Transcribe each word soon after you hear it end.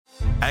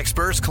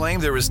Experts claim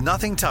there is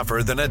nothing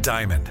tougher than a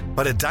diamond.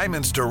 But at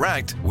Diamonds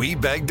Direct, we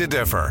beg to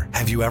differ.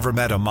 Have you ever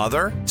met a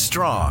mother?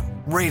 Strong,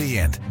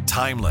 radiant,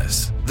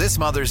 timeless. This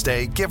Mother's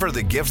Day, give her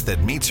the gift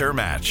that meets her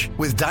match.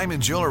 With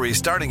diamond jewelry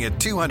starting at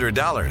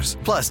 $200.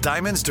 Plus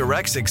Diamonds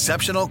Direct's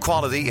exceptional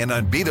quality and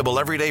unbeatable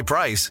everyday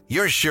price,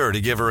 you're sure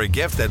to give her a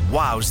gift that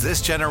wows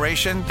this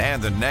generation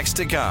and the next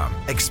to come.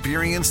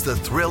 Experience the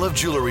thrill of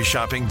jewelry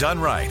shopping done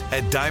right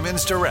at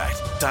Diamonds Direct.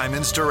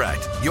 Diamonds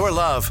Direct. Your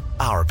love,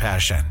 our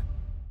passion.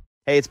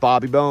 Hey, it's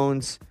Bobby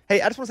Bones.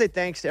 Hey, I just want to say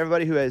thanks to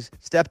everybody who has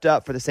stepped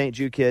up for the St.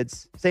 Jude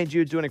kids. St.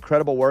 Jude's doing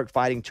incredible work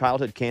fighting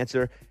childhood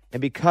cancer.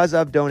 And because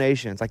of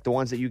donations like the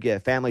ones that you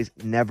give, families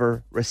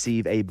never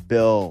receive a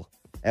bill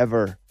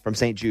ever from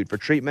St. Jude for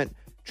treatment,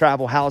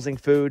 travel, housing,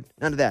 food,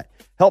 none of that.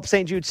 Help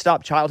St. Jude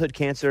stop childhood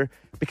cancer.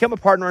 Become a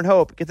partner in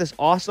hope. Get this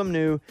awesome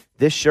new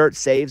This Shirt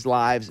Saves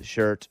Lives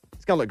shirt.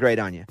 It's going to look great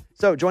on you.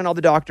 So join all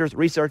the doctors,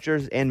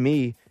 researchers, and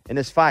me in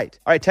this fight.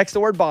 All right, text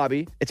the word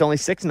Bobby. It's only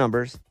 6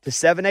 numbers to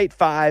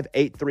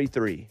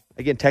 785-833.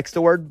 Again, text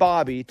the word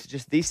Bobby to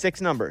just these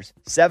 6 numbers,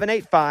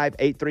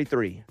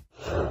 785-833.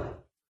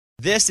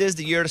 This is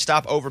the year to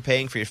stop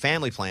overpaying for your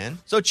family plan.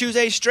 So choose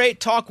a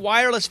Straight Talk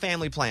Wireless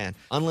family plan.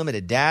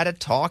 Unlimited data,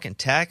 talk, and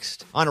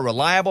text on a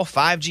reliable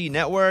 5G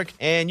network.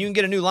 And you can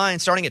get a new line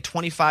starting at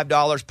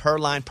 $25 per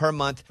line per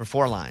month for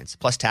 4 lines,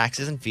 plus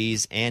taxes and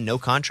fees and no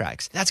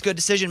contracts. That's good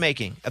decision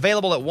making.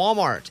 Available at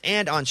Walmart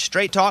and on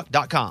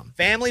straighttalk.com.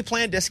 Family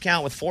plan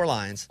discount with 4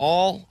 lines,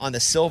 all on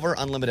the Silver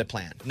Unlimited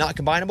plan. Not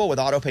combinable with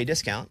auto pay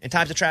discount. In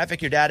times of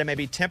traffic, your data may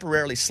be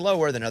temporarily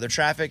slower than other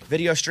traffic.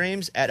 Video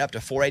streams at up to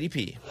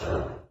 480p.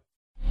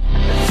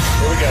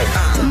 Here we go.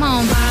 Come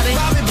on, Bobby.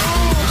 Bobby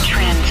Bones.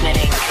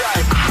 Transmitting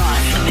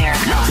across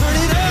America. Turn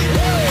it up.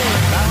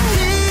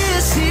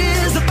 This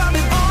is the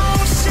Bobby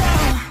Bones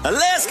Show.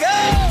 Let's go.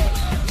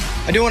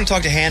 I do want to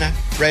talk to Hannah,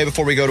 Ray,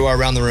 before we go to our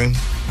Around the Room.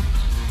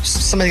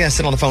 Somebody's going to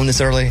sit on the phone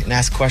this early and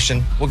ask a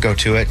question. We'll go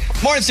to it.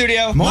 Morning,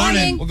 studio.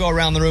 Morning. We'll go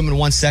around the room in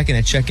 1 second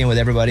and check in with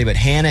everybody. But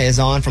Hannah is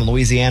on from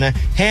Louisiana.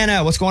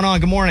 Hannah, what's going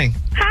on? Good morning.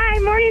 Hi,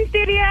 morning,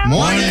 studio.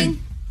 Morning.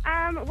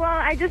 Well,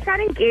 I just got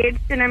engaged,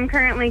 and I'm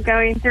currently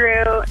going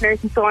through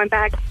nursing school and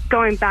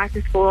going back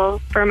to school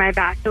for my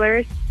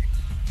bachelor's.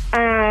 So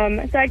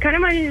I kind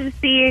of wanted to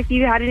see if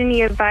you had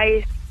any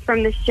advice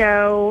from the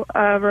show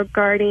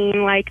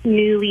regarding, like,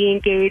 newly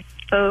engaged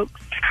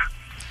folks.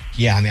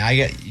 Yeah, I mean, I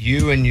get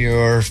you and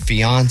your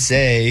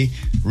fiance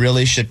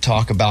really should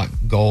talk about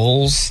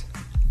goals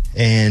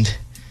and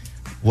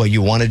what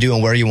you want to do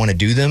and where you want to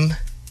do them.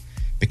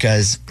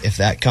 Because if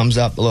that comes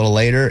up a little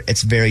later,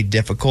 it's very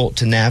difficult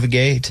to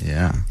navigate.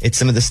 Yeah. It's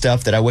some of the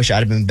stuff that I wish I'd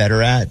have been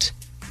better at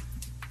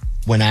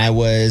when I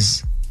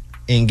was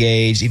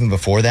engaged, even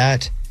before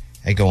that.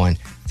 I go on,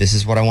 this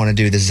is what I want to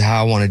do. This is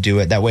how I want to do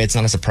it. That way it's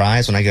not a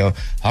surprise when I go,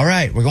 all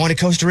right, we're going to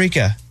Costa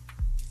Rica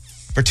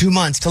for 2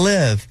 months to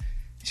live.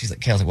 She's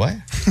like, Kayla's like,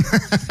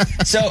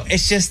 what? So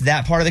it's just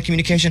that part of the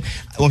communication.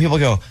 When people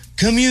go,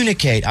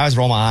 communicate, I always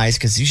roll my eyes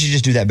because you should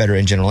just do that better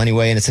in general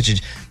anyway. And it's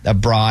such a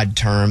broad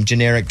term,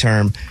 generic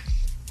term.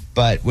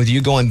 But with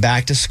you going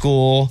back to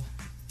school,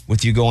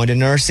 with you going to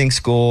nursing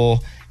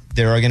school,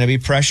 there are going to be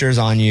pressures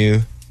on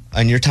you,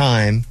 on your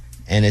time.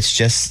 And it's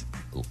just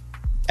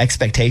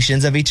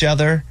expectations of each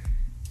other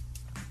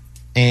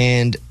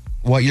and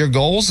what your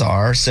goals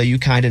are. So you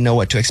kind of know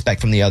what to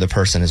expect from the other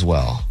person as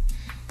well.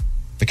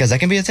 Because that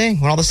can be a thing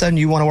when all of a sudden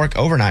you want to work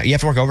overnight. You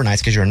have to work overnights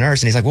because you're a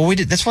nurse. And he's like, well,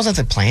 this wasn't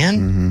the plan.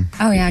 Mm-hmm.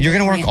 Oh, yeah. You're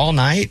going to work all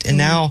night. And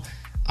now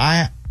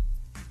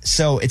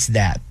so it's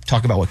that.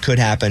 Talk about what could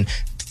happen,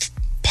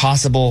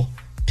 possible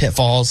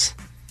pitfalls.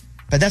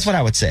 But that's what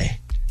I would say.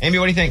 Amy,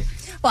 what do you think?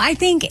 Well, I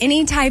think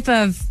any type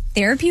of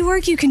therapy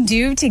work you can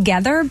do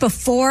together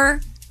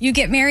before you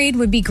get married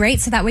would be great.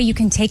 So that way you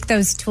can take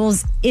those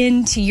tools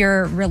into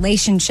your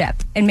relationship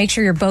and make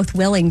sure you're both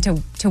willing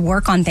to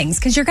work on things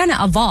because you're going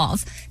to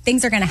evolve.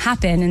 Things are going to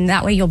happen and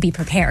that way you'll be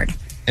prepared.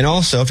 And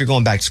also, if you're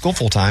going back to school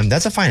full time,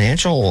 that's a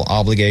financial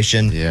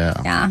obligation.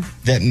 Yeah.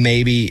 That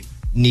maybe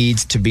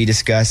needs to be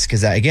discussed because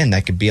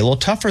that could be a little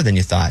tougher than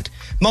you thought.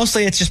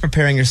 Mostly it's just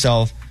preparing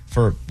yourself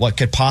for what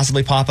could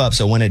possibly pop up.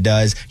 So when it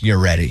does, you're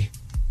ready.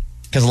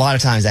 Because a lot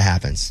of times that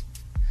happens.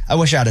 I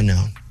wish I'd have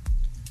known.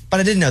 But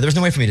I didn't know. There was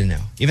no way for me to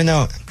know. Even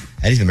though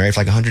Eddie's been married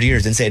for like 100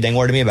 years. Didn't say a dang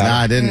word to me about it. No,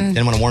 I didn't.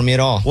 Didn't want to warn me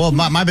at all. Well,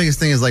 my biggest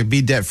thing is like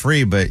be debt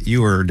free, but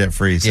you were debt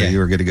free, so you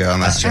were good to go.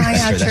 And that's true.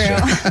 That's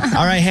true.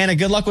 All right, Hannah,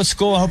 good luck with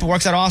school. I hope it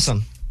works out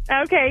awesome.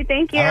 Okay,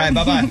 thank you. All right,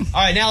 bye-bye.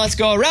 All right, now let's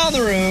go around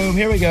the room.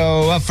 Here we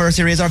go. Up first,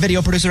 here is our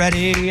video producer,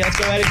 Eddie. Let's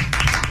go, Eddie.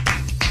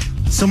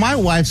 So my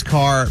wife's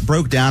car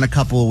broke down a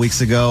couple of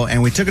weeks ago,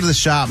 and we took it to the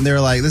shop, and they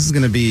were like, this is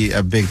going to be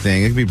a big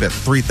thing. It could be about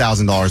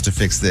 $3,000 to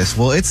fix this.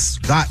 Well, it's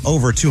got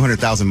over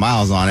 200,000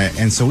 miles on it,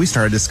 and so we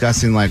started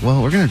discussing, like,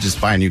 well, we're going to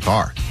just buy a new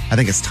car. I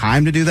think it's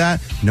time to do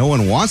that. No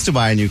one wants to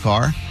buy a new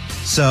car.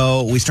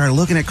 So we started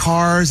looking at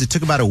cars. It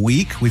took about a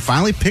week. We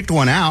finally picked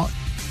one out.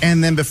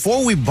 And then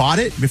before we bought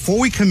it, before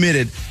we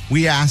committed,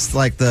 we asked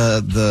like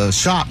the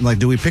shop, like,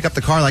 do we pick up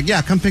the car? Like,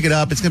 yeah, come pick it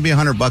up. It's going to be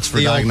 $100 for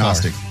the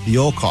diagnostic. The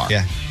old car.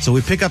 Yeah. So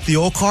we pick up the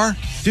old car.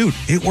 Dude,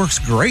 it works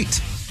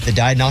great. The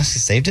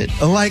diagnostics saved it?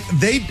 Like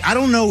I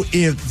don't know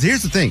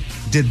here's the thing.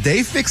 Did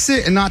they fix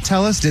it and not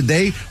tell us?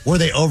 Were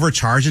they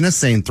overcharging us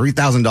saying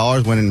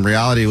 $3,000 when in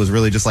reality it was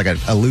really just like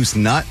a loose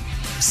nut?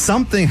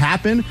 Something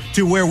happened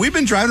to where we've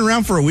been driving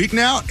around for a week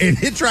now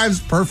and it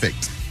drives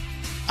perfect.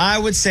 I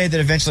would say that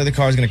eventually the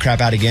car is going to crap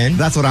out again.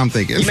 That's what I'm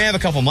thinking. You may have a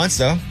couple months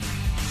though.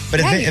 But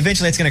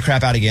eventually it's going to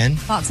crap out again.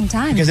 Bought some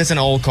time. Because it's an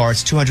old car.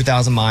 It's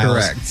 200,000 miles.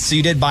 Correct. So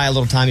you did buy a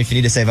little time if you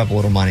need to save up a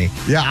little money.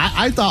 Yeah,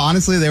 I thought,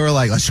 honestly, they were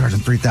like, let's charge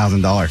them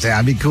 $3,000. Yeah,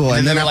 that'd be cool.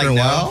 And then after a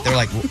while... They're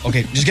like,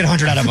 okay, just get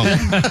 100 out of them.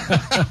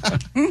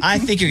 I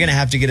think you're going to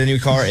have to get a new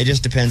car. It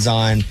just depends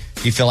on, do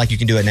you feel like you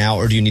can do it now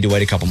or do you need to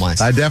wait a couple months?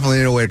 I definitely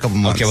need to wait a couple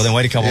months. Okay, well then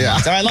wait a couple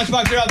months. All right,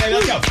 Lunchbox, you're up, baby.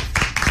 Let's go.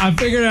 I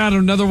figured out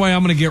another way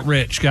I'm going to get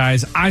rich,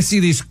 guys. I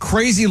see these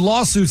crazy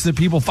lawsuits that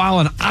people file,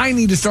 and I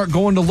need to start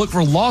going to look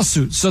for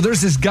lawsuits. So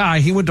there's this guy.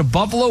 He went to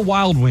Buffalo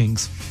Wild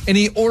Wings, and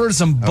he ordered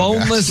some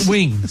boneless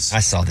wings. I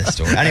saw this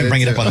story. I didn't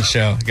bring it up on the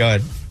show. Go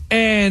ahead.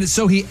 And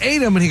so he ate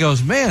them, and he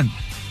goes, man,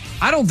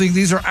 I don't think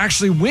these are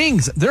actually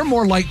wings. They're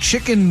more like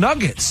chicken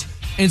nuggets.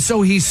 And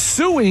so he's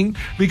suing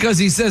because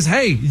he says,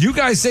 hey, you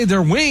guys say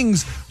they're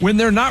wings when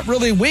they're not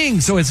really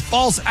wings. So it's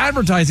false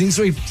advertising.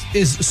 So he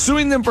is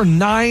suing them for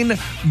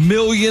 $9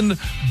 million.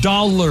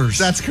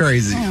 That's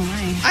crazy.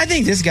 I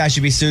think this guy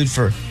should be sued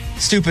for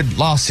stupid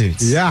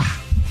lawsuits. Yeah.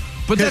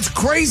 But that's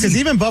crazy. Because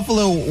even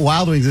Buffalo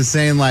Wild Wings is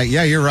saying, like,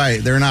 yeah, you're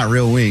right. They're not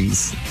real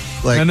wings.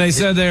 And they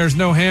said there's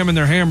no ham in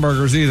their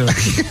hamburgers either.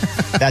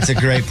 That's a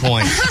great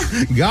point.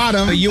 Got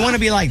him. But you want to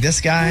be like this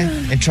guy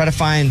and try to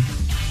find...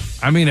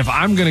 I mean, if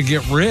I'm going to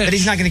get rich... But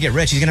he's not going to get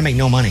rich. He's going to make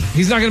no money.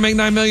 He's not going to make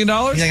 $9 million? He's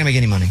not going to make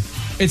any money.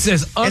 It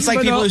says... It's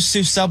like people who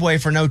sue Subway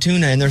for no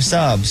tuna in their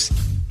subs,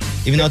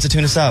 even though it's a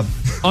tuna sub.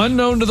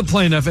 Unknown to the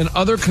plaintiff and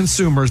other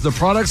consumers, the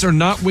products are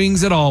not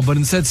wings at all, but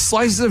instead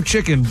slices of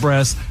chicken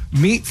breast,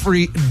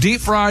 meat-free,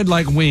 deep-fried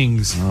like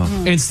wings.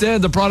 Oh.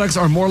 Instead, the products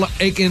are more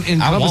like in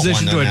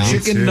composition to a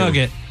chicken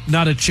nugget,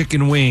 not a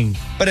chicken wing.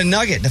 But a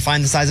nugget,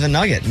 define the size of a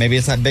nugget. Maybe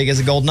it's not big as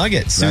a gold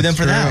nugget. Sue them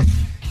for that.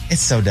 It's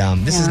so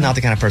dumb. This is not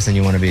the kind of person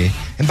you want to be.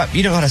 But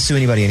you don't know how to sue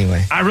anybody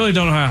anyway. I really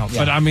don't know how,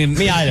 but I mean...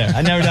 Me either.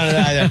 I've never done it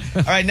either.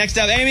 All right, next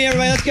up, Amy,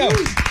 everybody, let's go.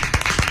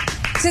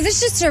 So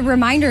this is just a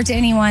reminder to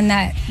anyone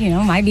that,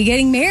 might be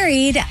getting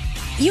married.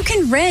 You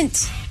can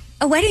rent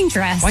a wedding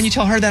dress. Why didn't you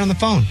tell her that on the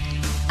phone?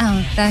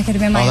 Oh, that could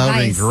have been my advice. That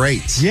would have been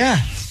great. Yeah.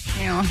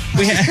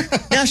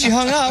 Now she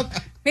hung up.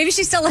 Maybe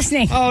she's still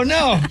listening. Oh,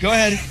 no. Go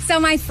ahead. So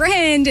my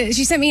friend,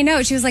 she sent me a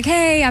note. She was like,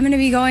 hey, I'm going to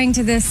be going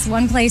to this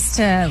one place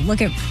to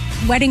look at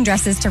wedding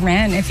dresses to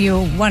rent if you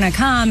want to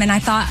come. And I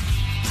thought,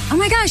 oh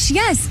my gosh,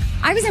 yes.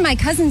 I was in my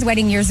cousin's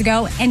wedding years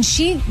ago, and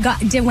she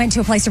went to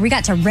a place where we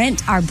got to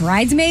rent our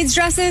bridesmaids'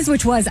 dresses,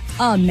 which was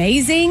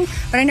amazing.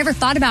 But I never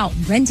thought about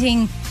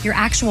renting your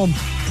actual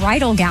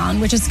bridal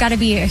gown, which has got to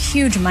be a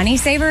huge money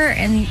saver.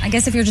 And I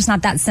guess if you're just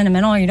not that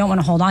sentimental or you don't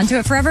want to hold on to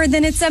it forever,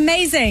 then it's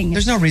amazing.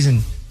 There's no reason,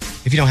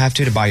 if you don't have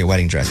to buy your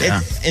wedding dress.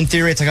 Yeah. In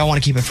theory, it's like, I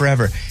want to keep it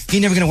forever.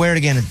 You're never going to wear it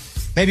again.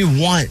 Maybe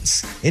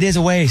once. It is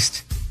a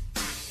waste.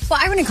 Well,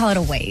 I wouldn't call it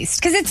a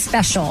waste because it's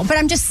special. But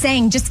I'm just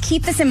saying, just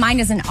keep this in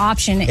mind as an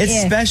option.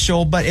 It's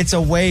special, but it's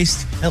a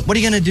waste. What are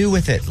you going to do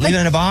with it? Leave it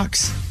in a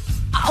box?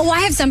 Oh,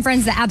 I have some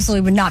friends that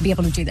absolutely would not be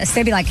able to do this.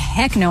 They'd be like,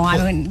 heck no, I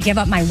wouldn't give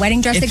up my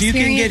wedding dress experience.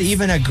 If you can get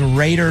even a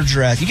greater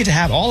dress, you get to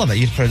have all of it.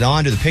 You put it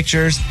on, do the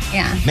pictures.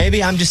 Yeah.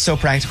 Maybe I'm just so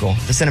practical.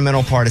 The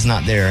sentimental part is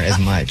not there as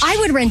much. I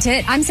would rent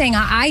it. I'm saying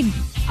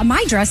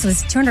my dress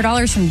was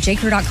 $200 from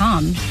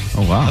jcrew.com.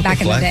 Oh, wow.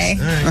 Back in the day.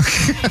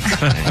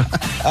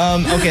 All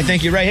right. Okay,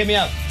 thank you. Ray, hit me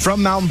up.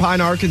 From Mountain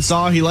Pine,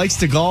 Arkansas, he likes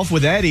to golf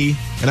with Eddie,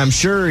 and I'm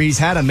sure he's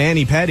had a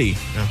mani-pedi.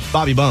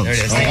 Bobby Bones. There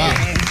it is.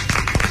 Thank you.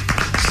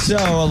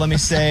 So, let me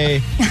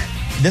say,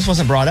 this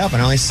wasn't brought up,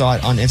 and I only saw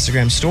it on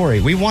Instagram story.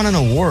 We won an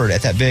award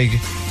at that big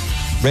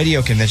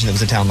radio convention that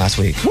was in town last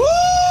week. Woo!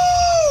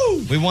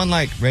 We won,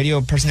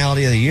 Radio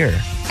Personality of the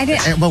Year. I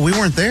didn't. But we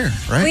weren't there,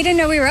 right? We didn't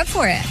know we were up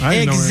for it.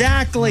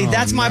 Exactly.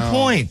 That's my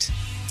point.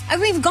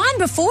 We've gone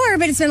before,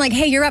 but it's been like,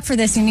 hey, you're up for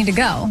this. You need to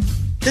go.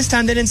 This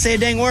time they didn't say a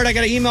dang word. I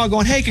got an email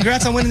going, hey,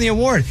 congrats on winning the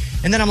award.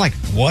 And then I'm like,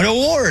 what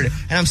award?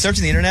 And I'm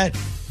searching the internet.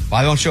 Well,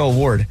 I don't show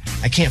award.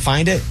 I can't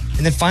find it.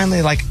 And then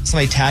finally,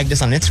 somebody tagged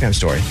us on an Instagram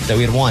story that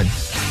we had won.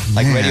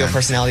 Radio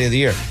Personality of the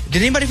Year.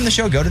 Did anybody from the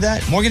show go to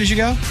that? Morgan, did you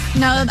go?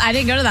 No, I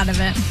didn't go to that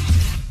event.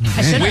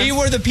 I should have. We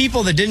were the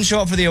people that didn't show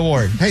up for the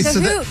award. Hey,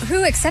 so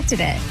who accepted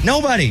it?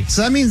 Nobody.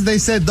 So that means they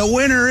said the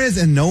winner is,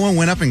 and no one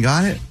went up and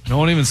got it? No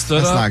one even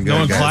stood up? Not good, no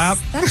one guys.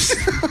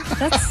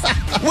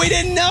 clapped? We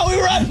didn't know we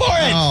were up for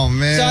it. Oh,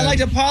 man. So I'd like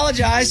to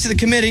apologize to the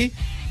committee,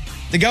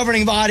 the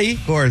governing body.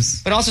 Of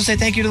course. But also say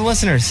thank you to the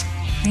listeners.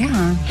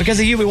 Yeah. Because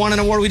of you, we won an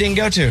award we didn't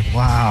go to.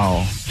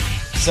 Wow.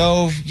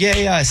 So,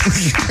 yay us.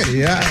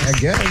 Yeah, I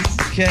guess.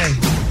 Okay.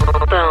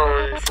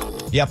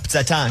 Yep, it's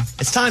that time.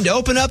 It's time to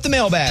open up the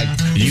mailbag.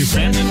 You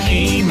send an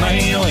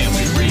email and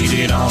we read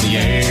it on the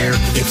air.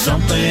 It's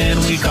something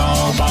we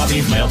call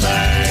Bobby's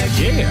mailbag.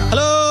 Yeah.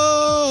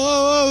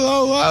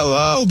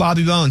 Hello,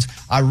 Bobby Bones.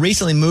 I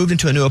recently moved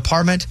into a new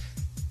apartment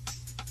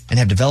and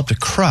have developed a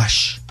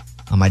crush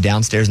on my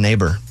downstairs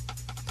neighbor.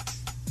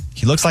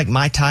 He looks like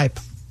my type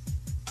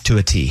to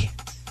a T.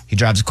 He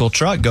drives a cool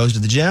truck, goes to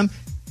the gym,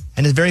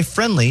 and is very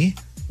friendly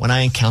when I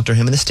encounter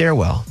him in the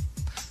stairwell.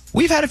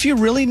 We've had a few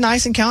really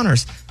nice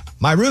encounters.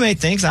 My roommate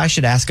thinks I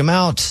should ask him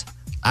out.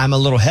 I'm a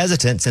little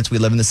hesitant since we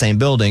live in the same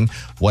building.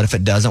 What if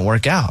it doesn't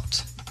work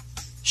out?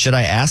 Should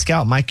I ask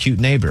out my cute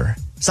neighbor?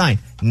 Signed,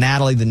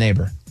 Natalie the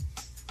neighbor.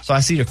 So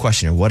I see your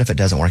question here. What if it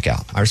doesn't work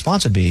out? My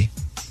response would be,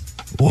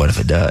 what if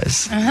it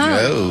does?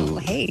 Oh,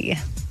 hey.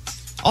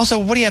 Also,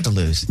 what do you have to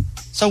lose?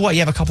 So what? You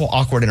have a couple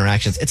awkward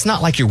interactions. It's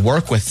not like you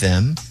work with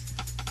them.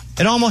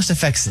 It almost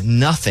affects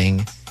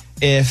nothing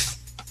if,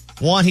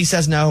 one, he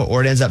says no,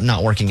 or it ends up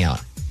not working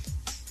out.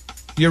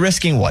 You're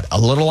risking what? A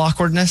little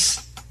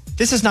awkwardness?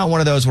 This is not one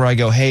of those where I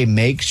go, hey,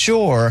 make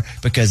sure,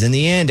 because in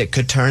the end, it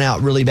could turn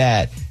out really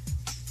bad.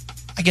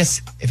 I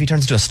guess if he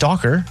turns into a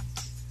stalker.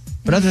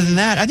 But other than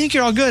that, I think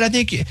you're all good. I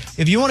think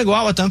if you want to go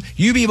out with them,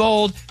 you be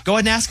bold. Go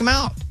ahead and ask him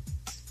out.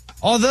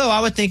 Although I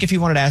would think if he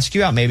wanted to ask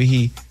you out, maybe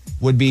he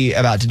would be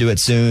about to do it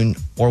soon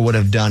or would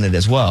have done it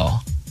as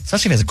well.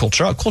 Especially if he has a cool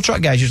truck. Cool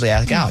truck guys usually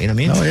ask out, you know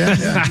what I mean? Oh,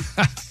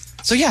 yeah.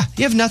 So, yeah,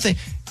 you have nothing.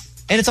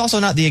 And it's also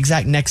not the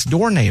exact next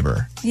door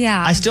neighbor.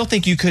 Yeah. I still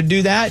think you could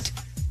do that,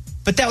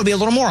 but that would be a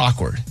little more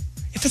awkward.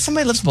 If it's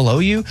somebody lives below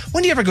you,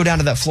 when do you ever go down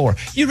to that floor?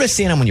 You risk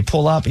seeing them when you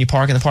pull up and you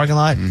park in the parking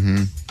lot,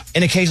 and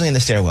occasionally in the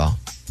stairwell.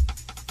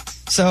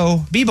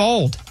 So be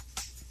bold.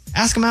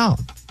 Ask them out.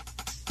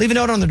 Leave a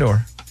note on the door.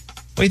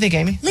 What do you think,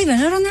 Amy? Leave a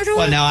note on their door?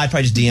 Well, no, I'd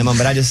probably just DM them,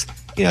 but I just,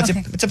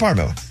 Okay. it's a part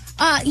of it.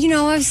 I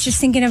was just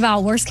thinking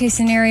about worst case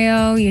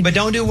scenario. But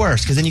don't do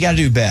worse, because then you got to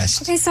do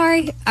best. Okay,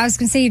 sorry. I was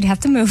going to say you'd have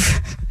to move.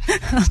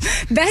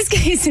 Best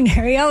case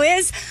scenario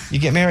is you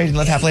get married and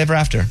live happily ever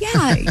after.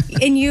 Yeah,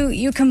 and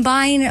you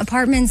combine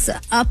apartments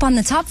up on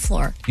the top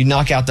floor. You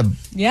knock out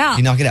you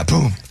knock it out,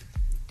 boom.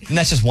 And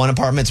that's just one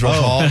apartment, it's real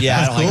tall.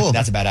 Yeah, I don't like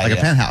that's a bad idea. Like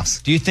a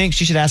penthouse. Do you think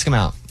she should ask him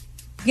out?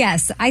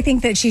 Yes, I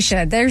think that she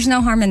should. There's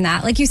no harm in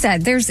that. Like you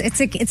said,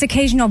 it's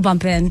occasional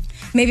bump in,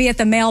 maybe at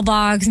the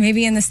mailbox,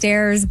 maybe in the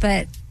stairs,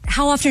 but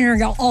how often are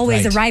you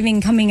always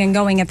arriving, coming, and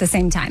going at the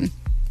same time?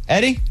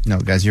 Eddie? No,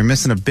 guys, you're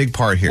missing a big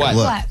part here.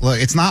 What? Look,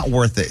 it's not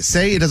worth it.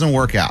 Say it doesn't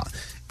work out.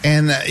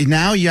 And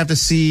now you have to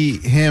see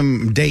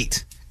him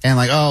date. And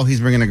like, oh,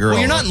 he's bringing a girl. Well,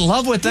 you're not in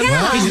love with him.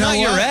 Yeah. He's not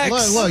your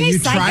ex. Look, you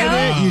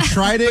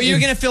tried it. But you're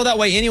going to feel that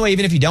way anyway,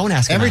 even if you don't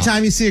ask him Every out.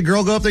 time you see a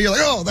girl go up there, you're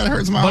like, oh, that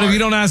hurts my heart. But if you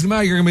don't ask him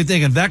out, you're going to be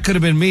thinking, that could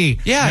have been me.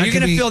 Yeah, That you're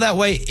going to feel that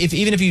way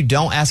even if you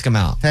don't ask him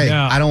out. Hey,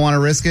 I don't want to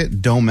risk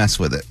it. Don't mess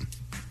with it.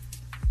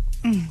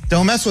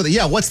 Don't mess with it.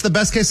 Yeah, what's the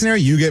best case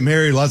scenario? You get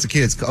married, lots of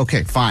kids.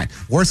 Okay, fine.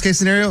 Worst case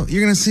scenario,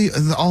 you're going to see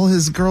all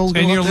his girls go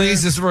And up your there.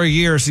 lease is for a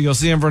year, so you'll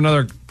see him for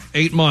another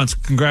 8 months.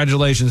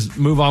 Congratulations.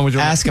 Move on with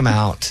your Ask him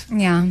out.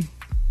 Yeah.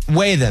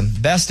 Weigh them.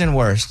 Best and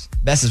worst.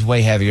 Best is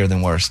way heavier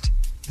than worst.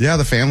 Yeah,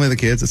 the family, the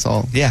kids, it's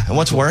all. Yeah, and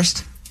what's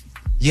worst?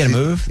 You got to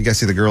move. You got to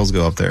see the girls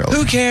go up there.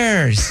 Who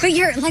cares? But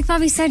you're, like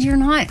Bobby said, you're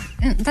not,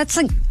 that's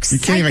like You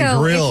can't even psycho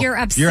grill. if you're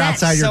upset. You're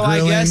outside, you're So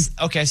grilling.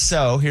 I guess,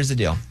 so here's the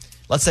deal.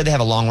 Let's say they have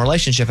a long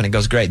relationship and it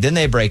goes great. Then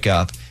they break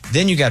up.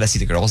 Then you got to see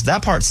the girls.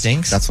 That part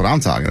stinks. That's what I'm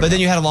talking about. But then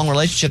you had a long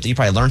relationship that you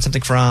probably learned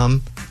something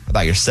from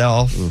about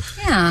yourself.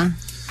 Yeah.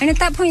 And at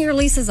that point, your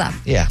lease is up.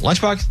 Yeah.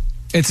 Lunchbox?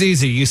 It's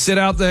easy. You sit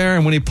out there,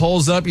 and when he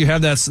pulls up, you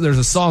have that. There's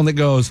a song that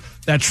goes,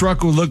 "That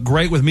truck will look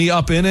great with me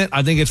up in it."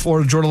 I think it's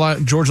for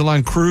Georgia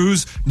Line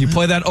Cruise. And you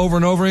play that over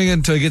and over again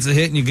until it gets a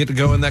hit, and you get to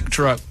go in that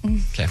truck.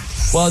 Okay.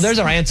 Well, there's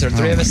our answer.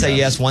 Three of us say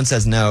yes, one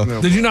says no.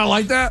 Did you not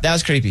like that? That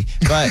was creepy.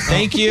 But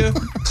thank you.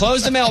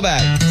 Close the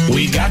mailbag.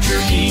 We got your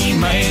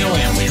email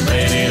and we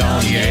read it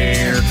on the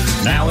air.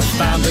 Now it's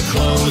time to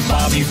close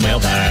Bobby's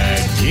mailbag.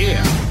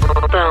 Yeah.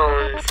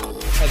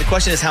 The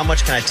question is, how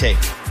much can I take?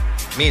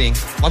 Meaning,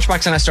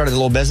 Lunchbox and I started a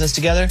little business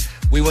together.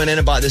 We went in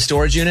and bought this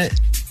storage unit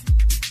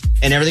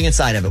and everything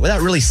inside of it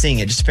without really seeing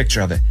it, just a picture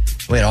of it.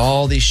 We had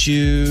all these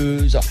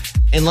shoes.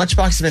 And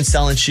Lunchbox has been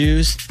selling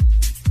shoes.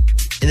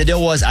 And the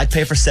deal was I'd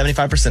pay for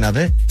 75% of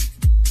it.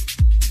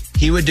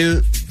 He would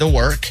do the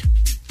work.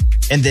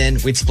 And then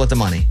we'd split the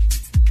money.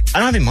 I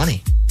don't have any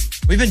money.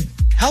 We've been,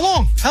 how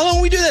long? How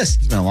long we do this?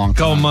 It's been a long time.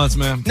 Couple months,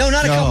 man. No,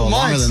 not a couple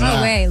longer months. than that.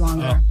 Oh, way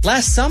longer.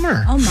 Last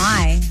summer. Oh,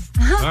 my.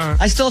 All right.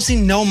 I still have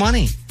seen no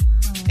money.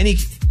 And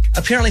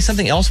apparently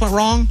something else went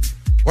wrong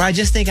where I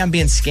just think I'm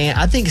being scammed.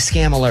 I think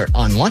scam alert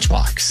on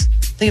Lunchbox.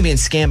 I think I'm being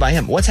scammed by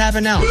him. What's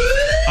happened now?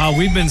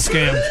 We've been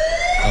scammed.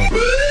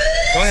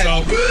 Go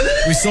ahead.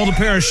 So we sold a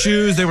pair of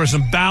shoes. They were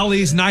some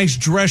Bally's, nice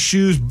dress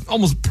shoes,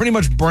 almost pretty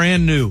much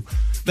brand new.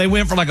 They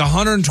went for like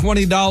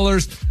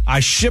 $120. I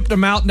shipped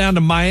them out down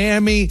to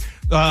Miami.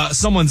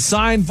 Someone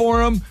signed for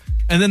them.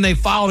 And then they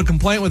filed a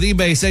complaint with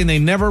eBay saying they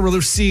never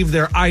received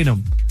their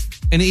item.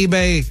 And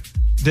eBay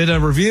did a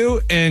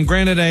review and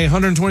granted a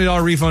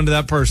 $120 refund to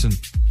that person.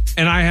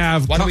 And I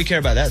have... Why do we care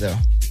about that,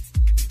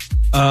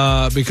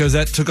 though? Because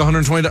that took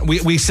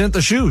 $120. We sent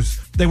the shoes.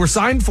 They were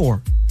signed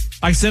for.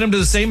 I sent them to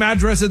the same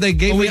address that they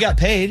gave me. We got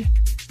paid.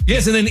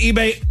 Yes, and then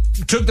eBay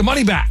took the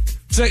money back.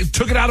 So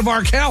took it out of our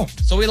account.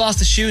 So we lost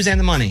the shoes and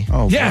the money.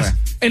 Oh, yes. boy.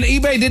 And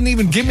eBay didn't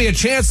even give me a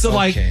chance to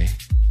Okay.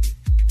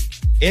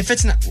 If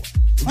it's not...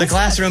 The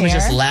classroom is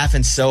just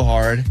laughing so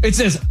hard. It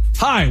says,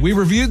 "Hi, we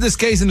reviewed this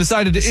case and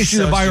decided to issue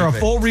the buyer a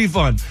full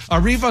refund. A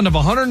refund of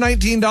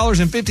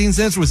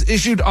 $119.15 was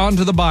issued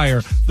onto the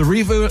buyer. The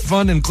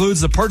refund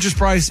includes the purchase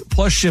price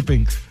plus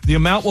shipping. The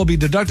amount will be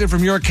deducted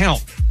from your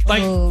account."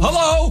 Like,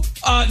 hello?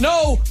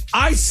 No,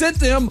 I sent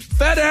them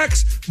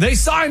FedEx. They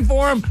signed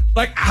for them.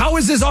 Like, how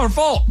is this our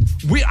fault?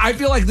 I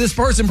feel like this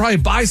person probably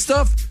buys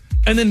stuff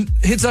and then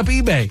hits up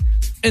eBay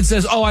and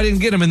says, "Oh, I didn't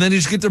get them," and then they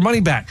just get their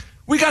money back.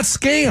 We got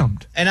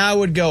scammed. And I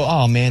would go,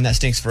 "Oh, man, that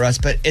stinks for us."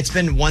 But it's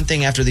been one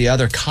thing after the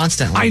other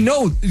constantly. I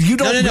know. You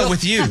don't. No,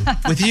 with you.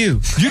 With you.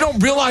 You don't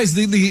realize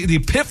the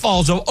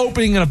pitfalls of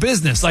opening a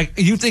business. Like,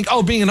 you think,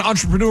 oh, being an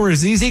entrepreneur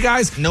is easy,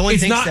 guys. No one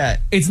thinks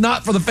that. It's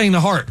not for the faint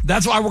of heart.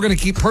 That's why we're going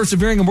to keep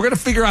persevering, and we're going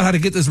to figure out how to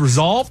get this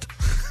resolved.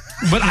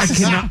 But I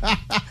cannot.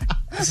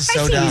 This is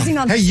so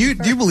dumb. Hey,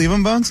 do you believe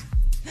him, Bones?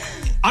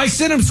 I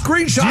sent him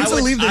screenshots. I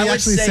believe that he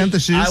actually sent the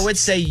shoes? I would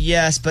say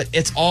yes, but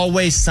it's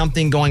always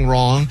something going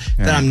wrong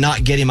that I'm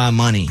not getting my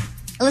money.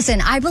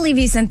 Listen, I believe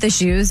he sent the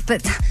shoes,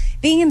 but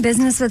being in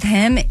business with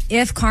him,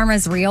 if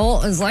karma's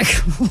real, is like,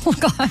 oh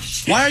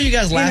gosh. Why are you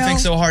guys laughing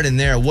so hard in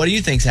there? What do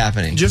you think's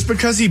happening? Just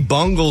because he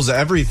bungles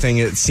everything,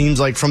 it seems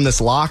like, from this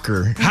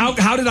locker.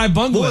 How did I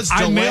bungle Well, it? it's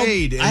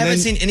delayed. I haven't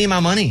seen any of my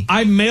money.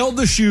 I mailed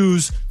the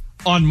shoes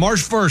on March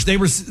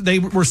 1st. They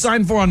were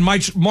signed for on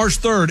March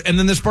 3rd, and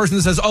then this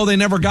person says, "Oh, they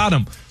never got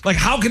them." Like,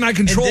 how can I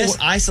control? If this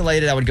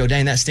isolated, I would go,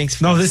 "Dang, that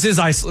stinks." No, this is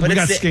isolated. We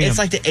got scammed. It's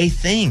like the eighth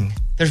thing.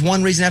 There's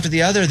one reason after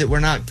the other that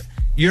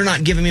you're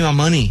not giving me my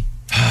money.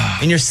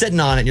 And you're sitting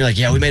on it, and you're like,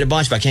 "Yeah, we made a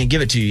bunch, but I can't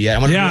give it to you yet.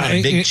 I'm going to put on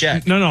a big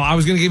check." No, I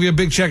was going to give you a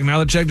big check. Now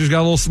the check just got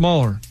a little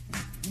smaller.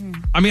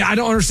 I mean, I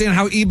don't understand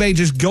how eBay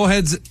just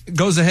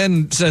goes ahead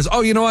and says,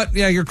 "Oh, you know what?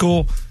 Yeah, you're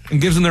cool," and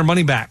gives them their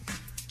money back.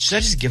 Should I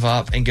just give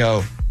up and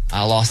go,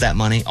 "I lost that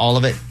money, all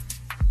of it"?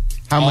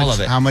 All of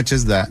it. How much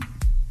is that?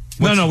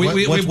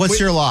 What's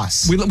your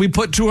loss? We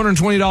put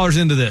 $220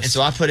 into this. And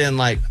so I put in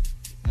like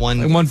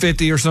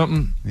 $150 or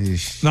something.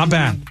 Eesh. Not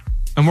bad.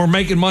 And we're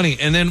making money.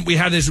 And then we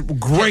had this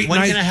great When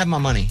night. can I have my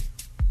money?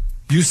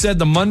 You said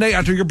the Monday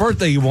after your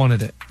birthday you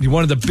wanted it. You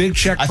wanted the big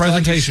check I feel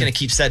like you're just presentation. going to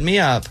keep setting me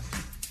up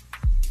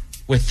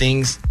with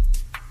things.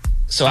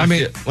 So I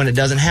mean, when it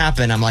doesn't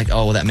happen, I'm like,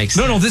 "Oh, well, that makes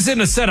sense." No, this isn't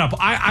a setup.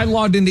 I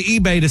logged into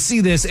eBay to see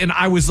this, and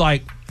I was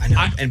like... I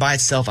know. And by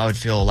itself, I would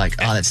feel like,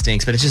 "Oh, that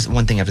stinks." But it's just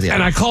one thing after the other.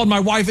 And I called my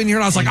wife in here,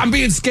 and I was like, "I'm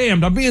being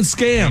scammed. I'm being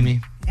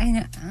scammed." I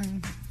know,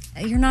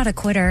 you're not a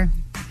quitter.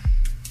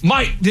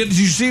 Mike, did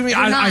you see me? You're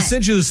I not.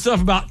 sent you the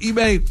stuff about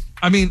eBay.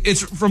 I mean,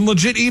 it's from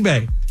legit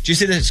eBay. Did you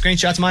see the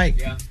screenshots, Mike?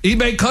 Yeah.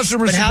 eBay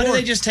customer But support. how do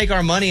they just take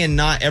our money and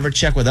not ever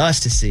check with us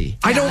to see?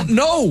 I don't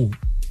know.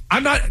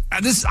 I'm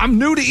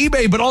new to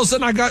eBay, but all of a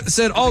sudden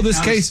said, "Oh, this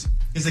case."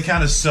 His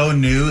account is so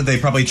new, they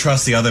probably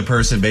trust the other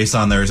person based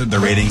on their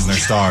ratings and their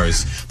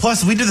stars.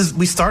 Plus,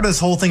 we started this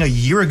whole thing a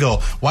year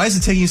ago. Why is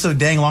it taking you so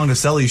dang long to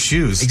sell these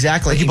shoes?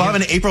 Exactly. Like, you bought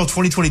them in April of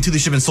 2022. They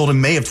should have been sold in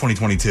May of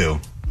 2022.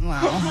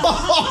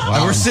 Wow.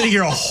 And we're sitting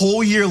here a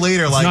whole year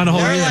later. Like, not a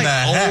whole There are year.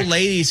 like old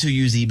ladies who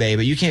use eBay,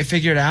 but you can't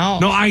figure it out.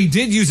 No, I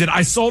did use it.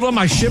 I sold them.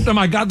 I shipped them.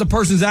 I got the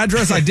person's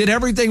address. I did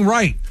everything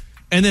right.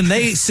 And then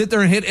they sit there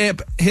and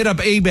hit up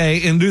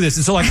eBay and do this.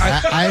 And so, like,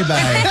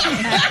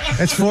 eBay.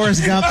 It's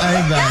Forrest Gump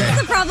eBay.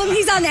 That's the problem.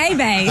 He's on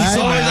eBay.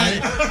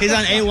 He's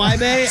on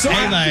AYBay?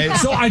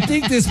 So I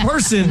think this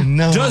person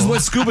does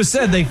what Scuba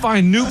said. They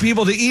find new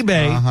people to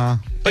eBay.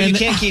 But you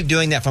can't keep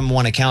doing that from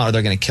one account or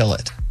they're going to kill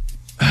it.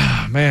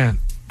 Man.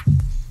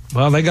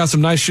 Well, they got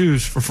some nice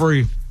shoes for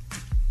free.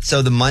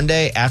 So the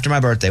Monday after my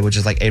birthday, which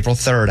is like April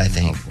 3rd, I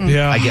think,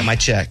 I get my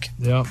check.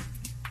 Yep.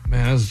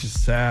 Man, that's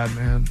just sad,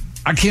 man.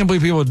 I can't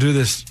believe people do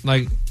this.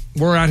 Like,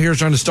 we're out here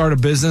trying to start a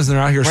business, and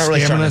they're out here We're not really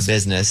scamming starting us. a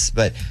business,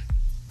 but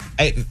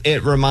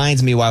it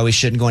reminds me why we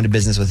shouldn't go into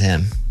business with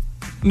him.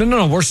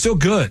 No, we're still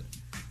good.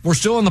 We're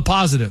still in the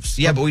positives.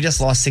 Yeah, but we just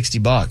lost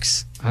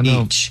 $60 I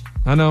know. each.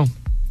 I know.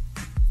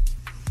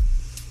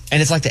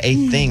 And it's like the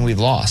eighth thing we've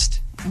lost.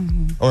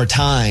 Or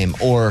time,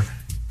 or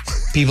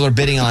people are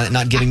bidding on it,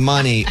 not giving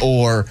money,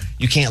 or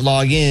you can't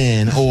log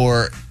in,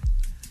 or...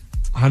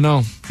 I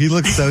know. He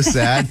looks so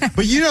sad.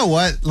 But you know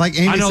what? Like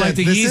Amy I know, said, like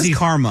the this Yeezys, is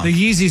karma. The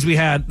Yeezys we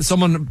had,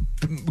 someone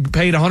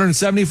paid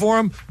 $170 for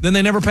them, then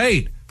they never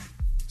paid.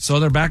 So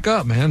they're back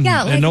up, man.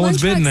 Yeah, like and no one's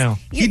Lunchbox, bidding now.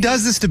 He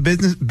does this to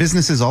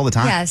businesses all the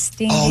time. Yes.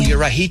 Ding, Oh, ding. you're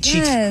right. He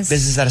cheats Yes.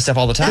 business out of stuff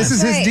all the time. This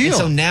is his right. deal. And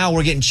so now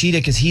we're getting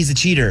cheated because he's the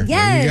cheater.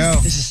 Yes. There you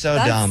go. This is so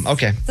dumb.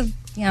 Okay.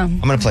 Yeah. I'm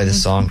going to play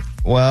this song.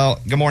 Well,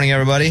 good morning,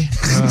 everybody.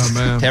 Oh,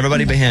 man. To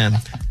everybody but him,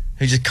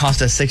 who just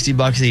cost us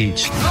 $60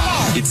 each.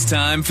 It's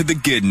time for the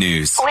good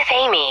news. With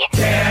Amy.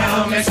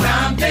 Tell me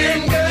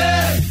something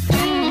good.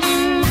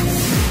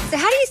 So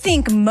how do you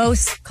think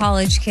most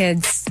college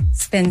kids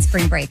spend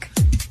spring break?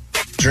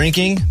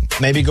 Drinking,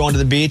 maybe going to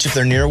the beach if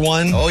they're near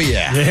one. Oh,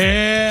 yeah.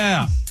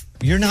 Yeah.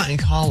 You're not in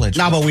college.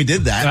 No, but we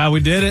did that.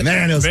 We did it.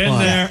 Man, it was Been fun.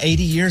 there.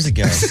 80 years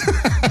ago.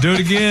 Do it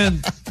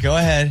again. Go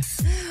ahead.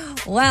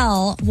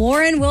 Well,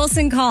 Warren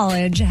Wilson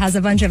College has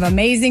a bunch of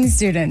amazing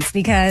students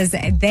because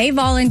they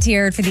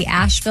volunteered for the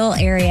Asheville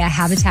area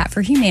Habitat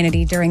for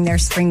Humanity during their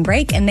spring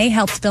break, and they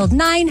helped build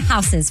 9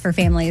 houses for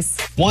families.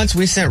 Once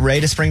we sent Ray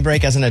to spring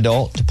break as an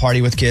adult to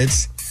party with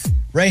kids.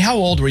 Ray, how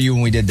old were you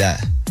when we did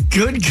that?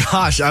 Good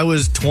gosh, I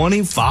was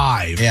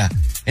 25. Yeah.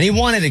 And he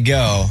wanted to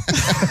go.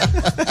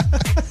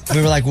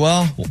 We were like,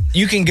 well,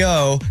 you can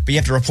go, but you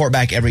have to report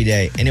back every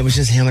day. And it was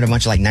just him and a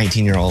bunch of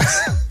 19-year-olds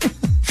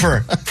for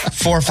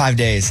 4 or 5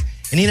 days.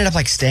 And he ended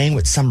up staying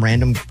with some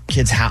random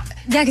kid's house.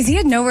 Yeah, because he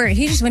had nowhere.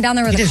 He just went down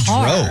there with a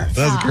car. Drove.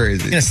 That's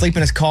crazy. Gonna sleep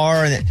in his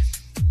car. And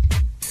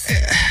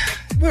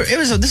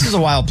this was a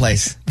wild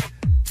place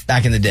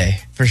back in the day,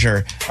 for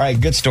sure. All right,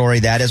 good story.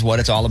 That is what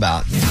it's all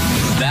about.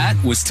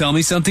 That was Tell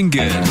Me Something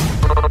Good.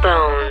 I'm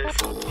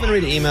going to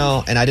read an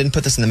email, and I didn't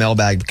put this in the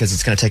mailbag because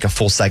it's going to take a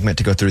full segment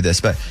to go through this,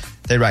 but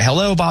they write,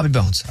 hello, Bobby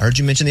Bones. I heard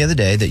you mention the other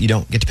day that you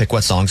don't get to pick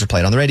what songs are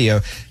played on the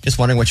radio. Just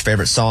wondering which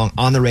favorite song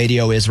on the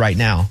radio is right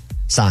now.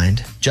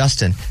 Signed,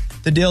 Justin.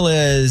 The deal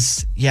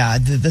is,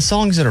 the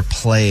songs that are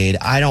played,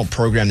 I don't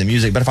program the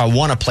music, but if I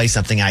want to play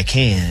something, I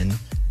can.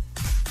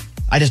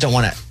 I just don't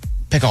want to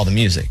pick all the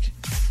music.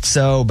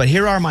 So, but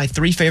here are my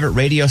 3 favorite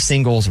radio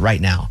singles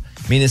right now.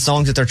 Meaning the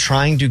songs that they're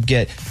trying to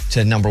get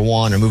to number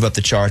 1 or move up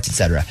the charts,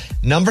 etc.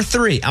 Number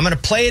 3, I'm going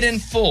to play it in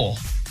full.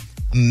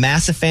 I'm a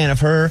massive fan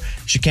of her.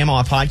 She came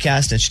on my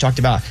podcast and she talked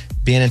about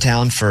being in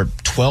town for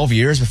 12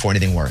 years before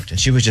anything worked. And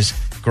she was just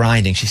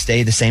grinding. She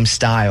stayed the same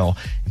style.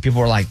 And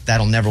people were like,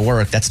 that'll never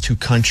work. That's too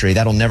country.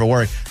 That'll never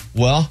work.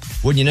 Well,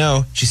 wouldn't you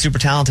know, she's super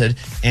talented.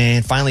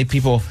 And finally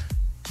people,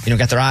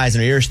 got their eyes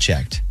and their ears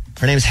checked.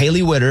 Her name is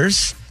Haley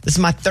Witters. This is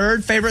my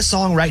 3rd favorite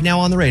song right now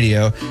on the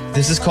radio.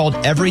 This is called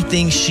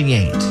Everything She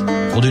Ain't.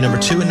 We'll do number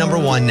 2 and number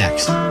 1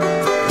 next. All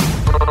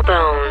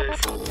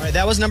right,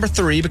 that was number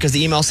 3 because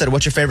the email said,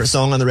 what's your favorite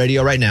song on the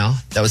radio right now?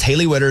 That was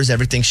Haley Witters,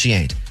 Everything She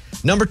Ain't.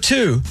 Number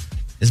 2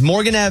 is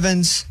Morgan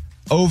Evans,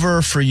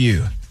 Over For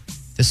You.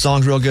 This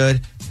song's real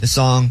good. This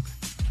song,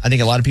 I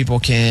think a lot of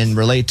people can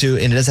relate to,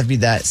 and it doesn't have to be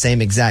that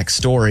same exact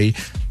story,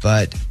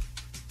 but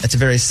it's a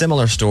very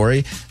similar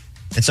story.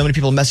 And so many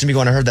people messaged me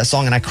going, I heard that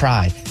song and I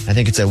cried. I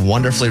think it's a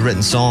wonderfully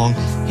written song.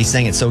 He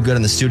sang it so good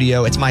in the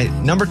studio. It's my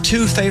number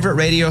 2 favorite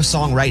radio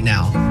song right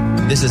now.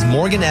 This is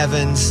Morgan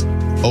Evans,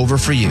 Over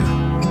For You.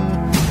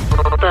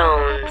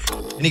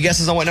 Any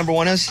guesses on what number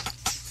 1 is?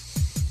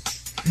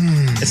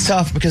 It's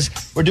tough because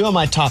we're doing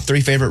my top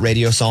 3 favorite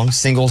radio songs,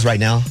 singles right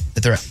now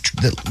that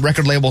the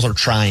record labels are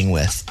trying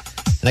with.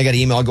 And I got an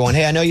email going,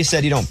 hey, I know you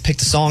said you don't pick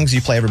the songs you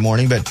play every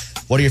morning, but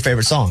what are your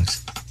favorite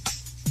songs?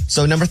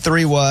 So number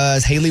 3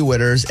 was Haley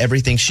Witters,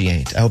 Everything She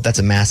Ain't. I hope that's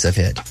a massive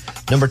hit.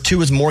 Number 2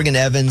 is Morgan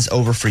Evans,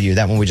 Over For You.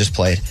 That one we just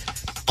played.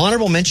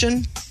 Honorable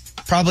mention,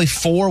 probably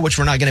 4, which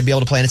we're not going to be able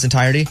to play in its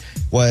entirety,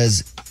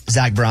 was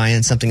Zach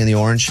Bryan, Something in the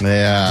Orange.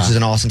 Yeah. Which is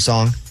an awesome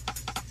song.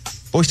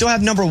 But we still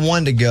have number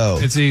 1 to go.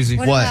 It's easy.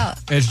 What about-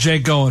 It's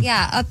Jake going.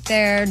 Yeah, up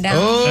there, down.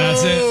 Oh,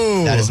 that's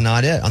it. That is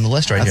not it on the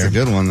list right That's here. a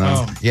good one,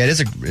 though. Oh. Yeah, it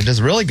is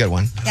a really good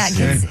one. Yeah,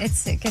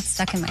 it gets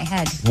stuck in my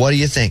head. What do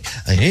you think?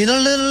 I need a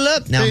little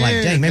up. Now I'm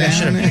like, dang, maybe I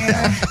should have picked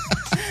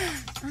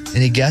that one.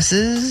 Any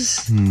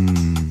guesses?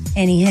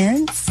 Any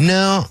hints?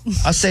 No.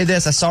 I'll say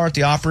this. I saw her at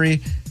the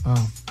Opry.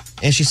 Oh.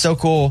 And she's so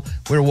cool.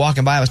 We were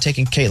walking by. I was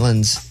taking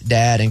Caitlin's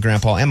dad and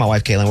grandpa and my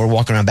wife, Caitlin. We were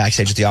walking around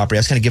backstage at the Opry. I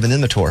was kind of giving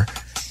them the tour.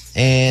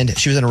 And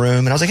she was in a room.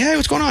 And I was like, hey,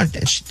 what's going on?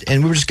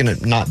 And we were just going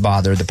to not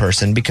bother the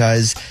person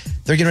because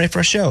they're getting ready for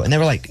a show. And they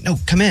were like, no,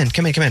 come in.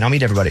 I'll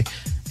meet everybody.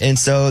 And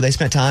so they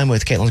spent time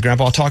with Caitlin's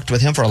grandpa. Talked with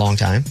him for a long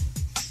time.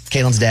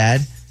 Caitlin's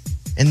dad.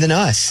 And then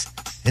us.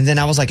 And then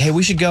I was like, hey,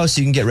 we should go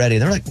so you can get ready.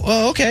 And they're like,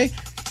 well, okay.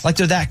 Like,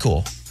 they're that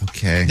cool.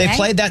 Okay. They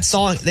played that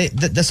song.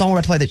 The song we're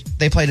about to play,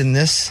 they played in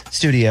this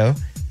studio.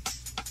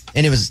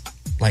 And it was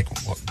like,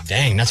 well,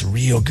 dang, that's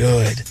real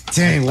good.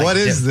 Dang, what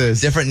is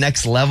this? Different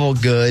next level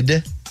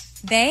good.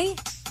 They?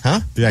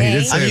 Huh? Yeah, he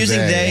did say I'm using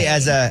they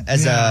as a,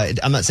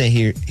 I'm not saying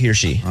he or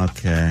she.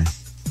 Okay.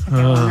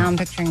 Well, now I'm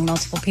picturing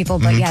multiple people,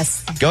 but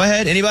yes. Go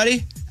ahead.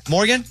 Anybody?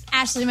 Morgan?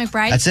 Ashley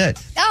McBride. That's it.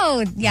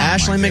 Oh, yeah.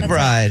 Ashley That's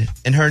McBride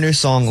and her new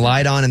song,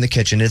 Light On in the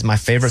Kitchen, is my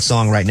favorite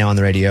song right now on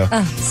the radio.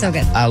 Oh, so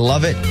good. I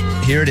love it.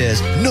 Here it is.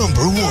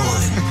 Number 1.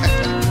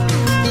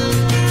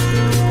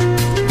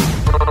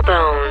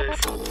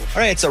 All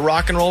right, it's a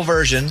rock and roll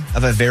version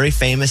of a very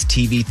famous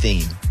TV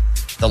theme.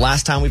 The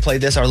last time we played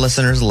this, our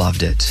listeners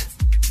loved it.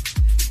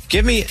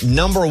 Give me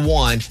number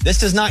 1. This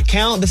does not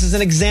count. This is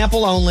an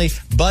example only.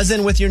 Buzz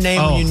in with your name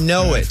when you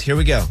know it. Here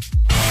we go.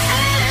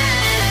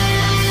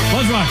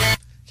 Lunchbox.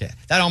 Okay,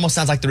 that almost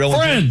sounds like the real one.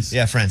 Friends.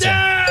 Yeah, Friends.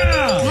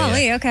 Yeah.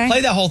 Golly, okay.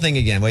 Play that whole thing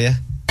again, will you?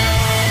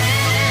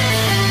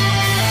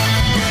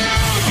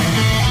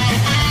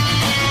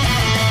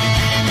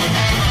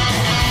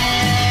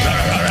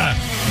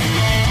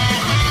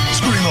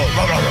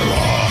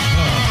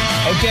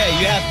 Okay,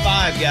 you have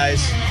 5,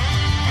 guys.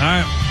 All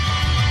right.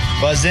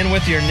 Buzz in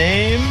with your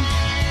name.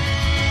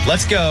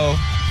 Let's go.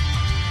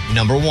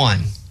 Number 1.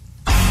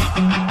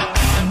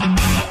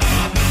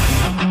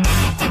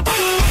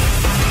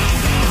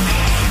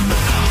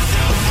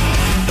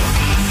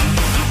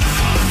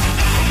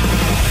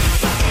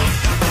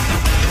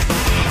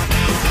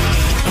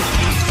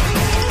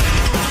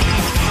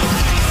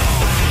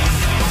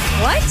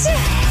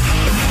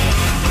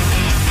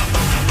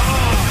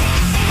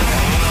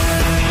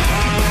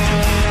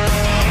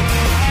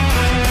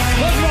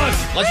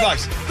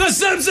 Lunchbox. The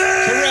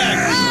Simpsons!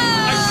 Correct.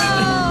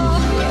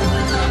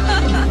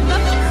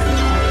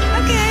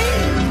 Okay.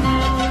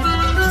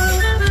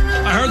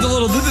 I heard the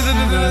little.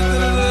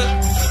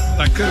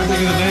 I couldn't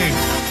think of the name.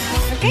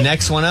 Okay.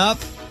 Next one up.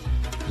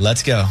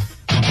 Let's go.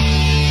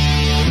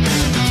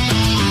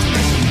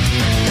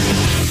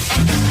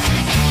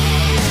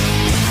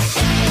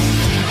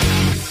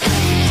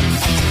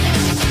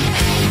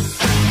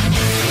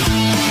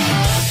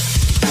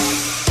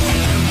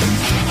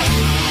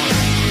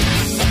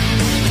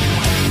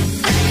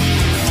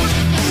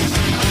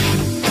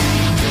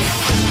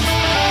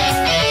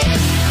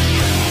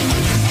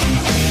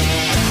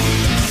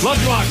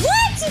 Lunchbox.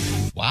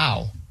 What?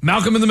 Wow.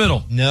 Malcolm in the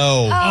Middle.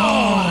 No.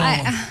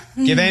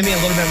 Give Mm. Amy a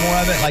little bit more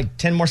of it, like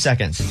 10 more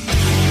seconds.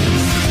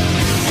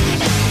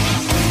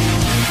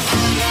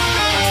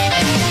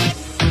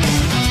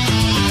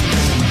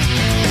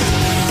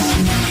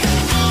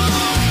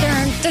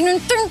 Dun, dun,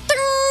 dun, dun.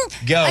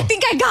 Go. I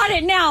think I got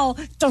it now.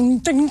 Dun,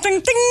 dun, dun,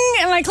 dun.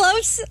 Am I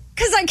close?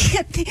 Because I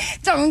can't think.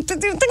 Dun, dun,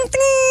 dun, dun, dun.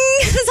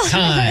 That's all I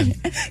Time.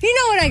 got. You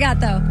know what I got,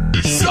 though.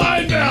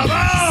 Seinfeld.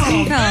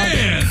 Oh,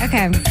 man.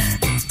 Okay.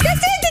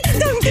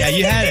 Yeah,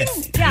 you had it.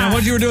 Yeah. Now,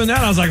 once you were doing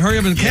that, I was like, hurry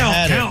up and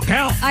had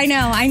count. I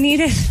know. I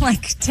needed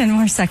like 10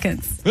 more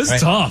seconds. This is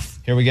Right. tough.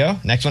 Here we go.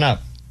 Next one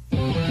up.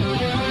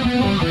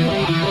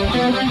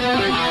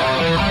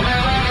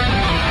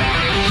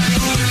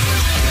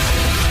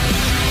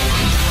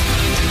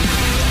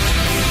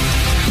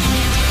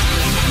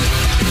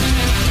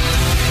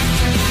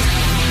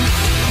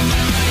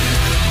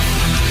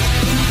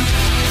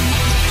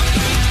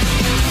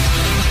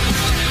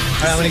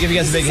 All right, I'm going to give you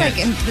guys a big It's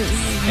hint.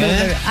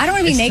 like, I don't want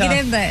to be It's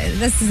negative, but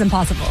this is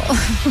impossible.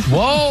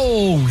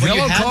 Whoa. Well, Yellow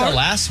you had card. the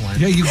last one.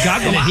 Yeah, you got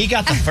the And last he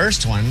got the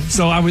first one.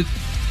 So I would.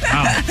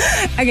 Wow.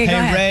 Okay, go Hey,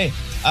 ahead. Ray,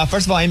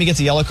 first of all, Amy gets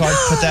a yellow card.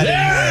 Put that in.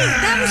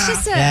 That was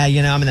just a. Yeah,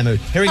 you know, I'm in the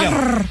mood. Here we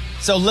go.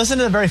 So listen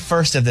to the very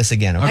first of this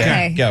again, okay?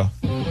 Okay. Go.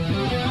 Cool.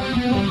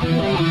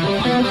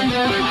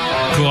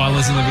 I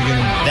listened to the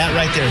beginning. That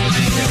right there is what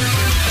you need to do.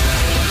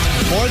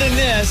 More than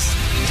this,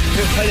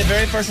 play the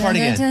very first part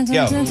again. Dun, dun,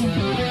 Go. dun, dun, dun.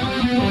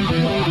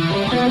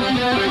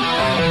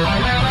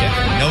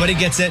 Okay. Nobody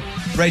gets it.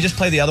 Ray, just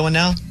play the other one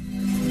now.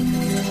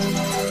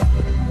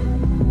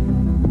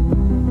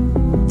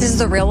 This is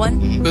the real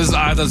one? This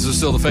is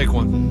still the fake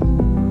one.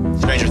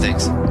 Stranger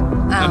Things.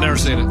 I've never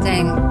seen it.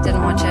 Dang,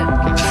 didn't watch it.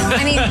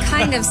 I mean,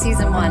 kind of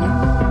season 1.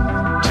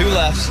 2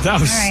 left. That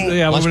was All right.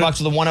 yeah.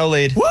 Lunchbox with a 1-0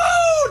 lead. Woo!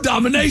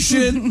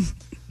 Domination.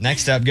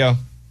 Next up, go.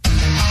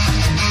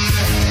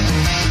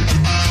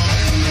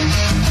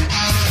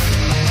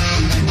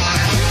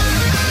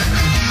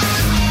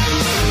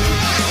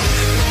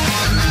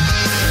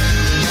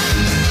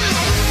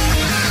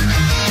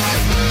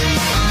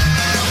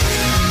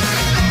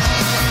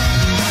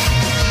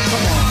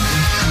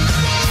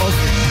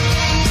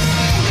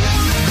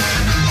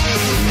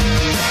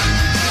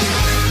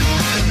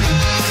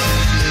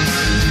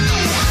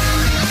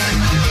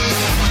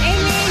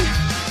 Amy,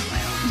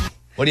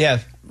 What do you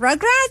have?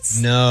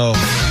 Rugrats? No.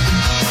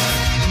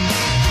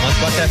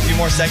 Lunchbox have a few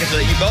more seconds so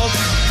that you both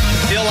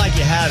feel like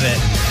you have it.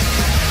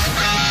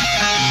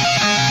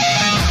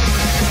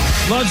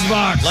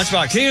 Lunchbox.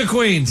 Lunchbox. King of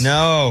Queens.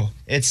 No.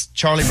 It's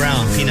Charlie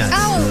Brown, Peanuts.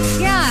 Oh,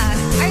 yeah.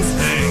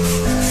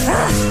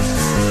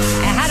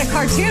 I had a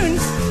cartoon.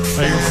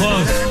 Oh, you were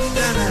close.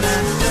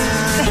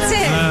 That's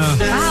it.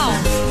 Wow.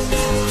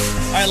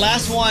 All right,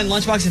 last one.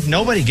 Lunchbox, if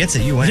nobody gets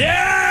it, you win.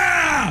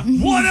 Yeah!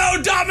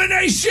 1-0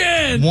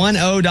 domination.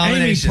 1-0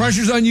 domination. Amy,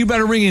 pressure's on you.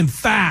 Better ring in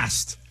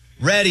fast.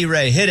 Ready,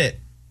 Ray. Hit it.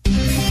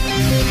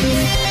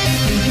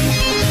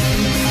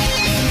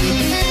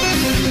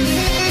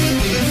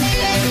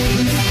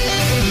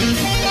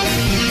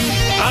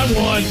 I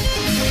won.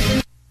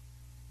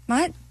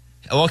 What?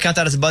 We'll count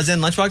that as a buzz in,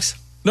 Lunchbox?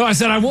 No, I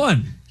said I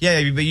won.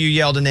 Yeah, but you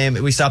yelled a name.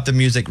 We stopped the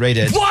music. Ray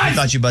did. What? I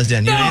thought you buzzed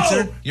in. Your No!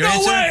 answer? Your No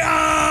answer? way.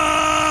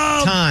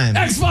 Time.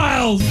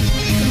 X-Files.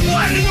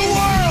 What in the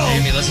world?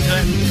 Amy, listen to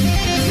it.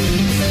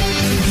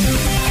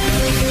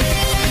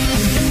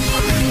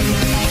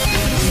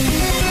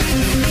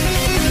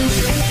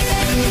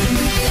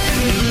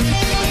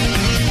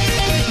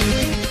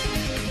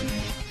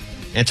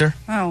 Answer?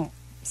 Oh,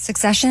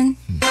 Succession?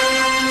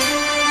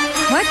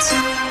 What?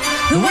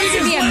 Who The wants week to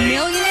is be a late.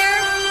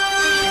 millionaire?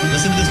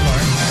 Listen to this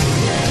part.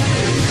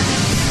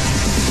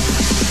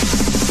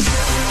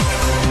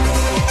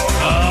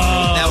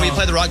 Now, will you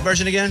play the rock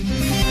version again?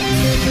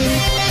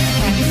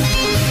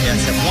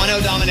 Yes,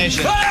 1-0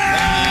 domination. Do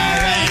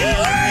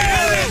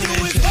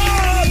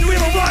we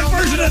have a rock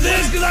version of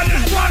this? Because I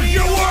just rocked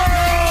your world.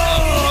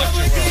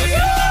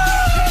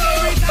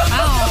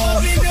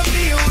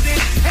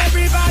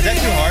 Is that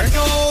too hard?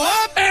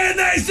 And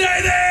they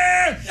stay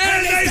there.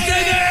 And they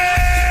stay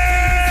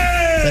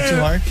there. Is that too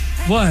hard?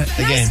 What? The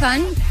That game. was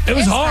fun. It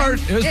was hard.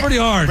 fun. It was pretty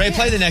hard. Ray,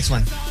 play the next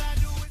one.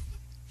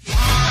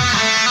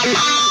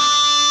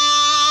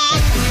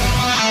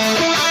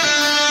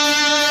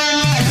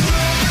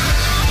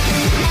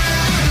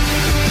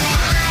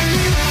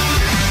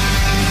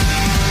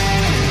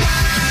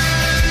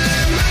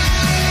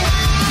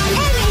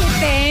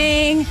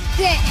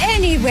 it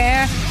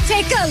anywhere.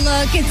 Take a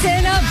look, it's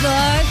in a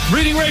book.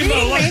 Reading Rainbow.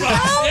 Reading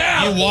Rainbow.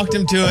 Yeah. You walked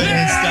him to it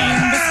and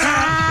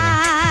stopped.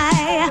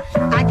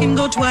 I can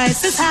go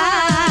twice as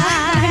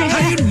high.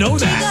 How do you know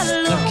that? Take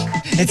a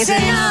look, It's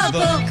in a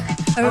book.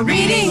 A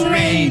reading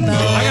rainbow.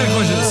 I got a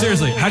question.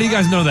 Seriously, how do you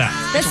guys know that?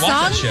 This Watch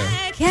that song show.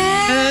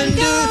 can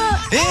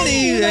go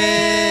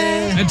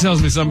Anyway. It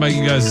tells me something about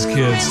you guys as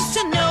kids.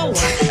 To know.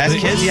 As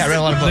kids, yeah, I read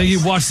a lot of I think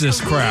books. you watched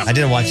this crap. I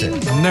didn't watch it.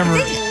 Never.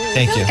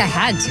 Thank I you. think I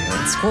had to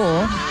at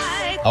school.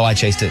 Oh, I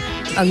chased it.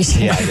 Oh, you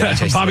see? Yeah, I did. I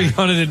chased Bobby it.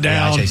 hunted it Yeah,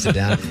 down. I chased it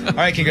down. All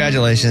right,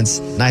 congratulations.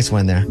 Nice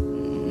win there.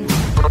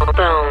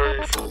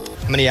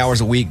 How many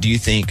hours a week do you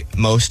think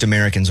most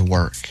Americans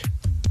work?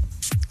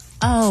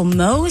 Oh,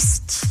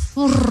 most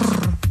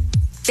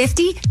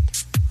 50?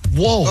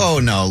 Whoa. Oh,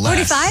 no,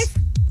 less. 45?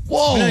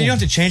 Whoa. No, you don't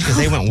have to change because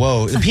they went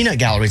whoa. The peanut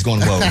gallery's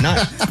going whoa.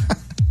 Not.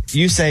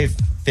 You say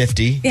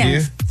 50. Yeah.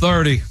 You?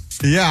 30.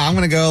 Yeah, I'm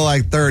going to go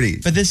like 30.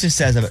 But this just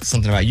says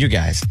something about you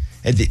guys.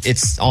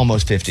 It's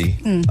almost 50.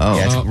 Oh,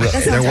 Yeah,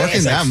 it's they're working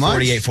it's that like much?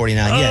 48,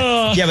 49.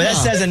 Yeah. Yeah, but that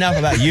says enough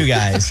about you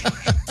guys.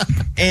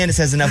 And it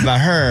says enough about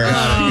her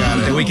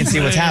that we can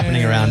see what's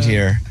happening around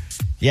here.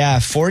 Yeah,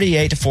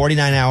 48 to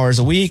 49 hours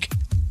a week.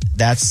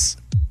 That's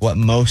what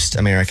most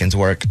Americans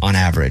work on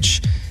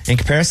average. In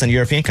comparison,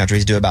 European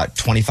countries do about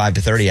 25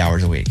 to 30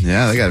 hours a week.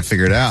 Yeah, they got to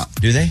figure it out.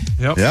 Do they?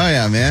 Yep.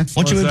 Yeah, man.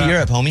 Why don't you move to that?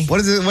 Europe, homie? What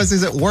is it? What's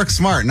it? Work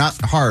smart, not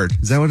hard.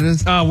 Is that what it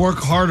is? Work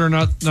harder,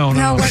 not. No.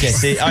 No, work Okay,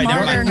 see. All right,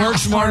 never smarter, mind. not Work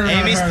smarter.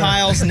 harder. Amy's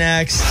pile's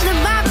next.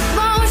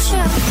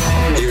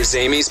 Here's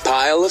Amy's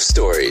pile of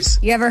stories.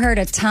 You ever heard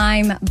of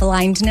time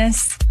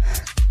blindness?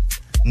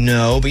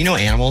 No, but you know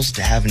animals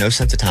have no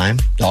sense of time.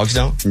 Dogs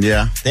don't.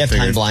 Yeah. They have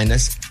time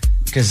blindness.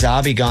 Because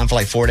I'll be gone for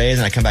like 4 days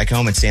and I come back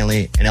home and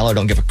Stanley and Ella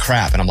don't give a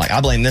crap. And I'm like,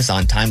 I blame this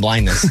on time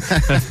blindness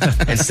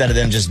instead of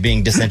them just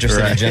being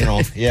disinterested in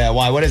general. Yeah,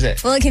 why? What is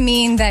it? Well, it can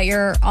mean that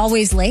you're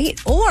always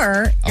late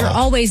or you're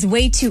always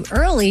way too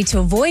early to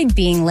avoid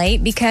being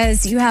late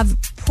because you have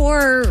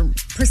poor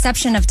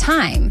perception of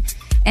time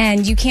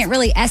and you can't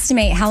really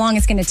estimate how long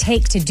it's going to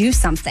take to do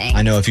something.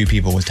 I know a few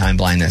people with time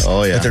blindness.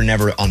 Oh, yeah. But they're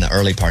never on the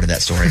early part of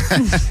that story.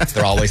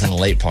 They're always on the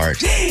late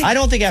part. I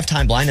don't think I have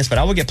time blindness, but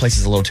I will get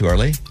places a little too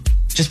early.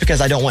 Just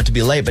because I don't want to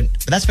be late, but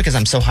that's because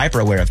I'm so hyper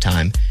aware of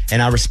time and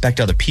I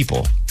respect other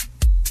people.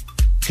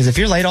 Because if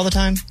you're late all the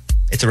time,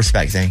 it's a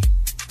respect thing.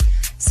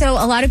 So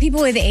a lot of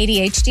people with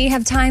ADHD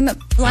have time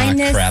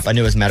blindness. Ah, crap. I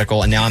knew it was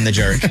medical and now I'm the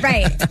jerk.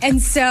 Right.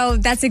 And so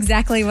that's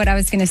exactly what I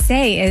was going to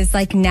say is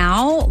like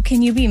now,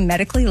 can you be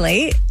medically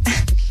late?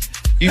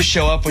 You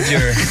show up with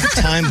your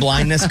time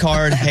blindness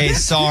card. Hey,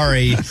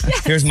 sorry.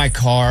 Here's my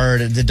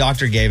card. The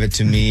doctor gave it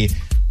to me.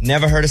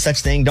 Never heard of such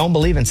thing. Don't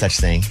believe in such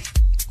thing.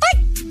 What?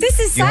 This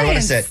is You heard what I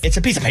science. said. It's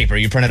a piece of paper.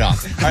 You print it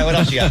off. All right, what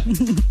else you got?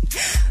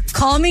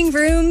 Calming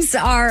rooms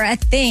are a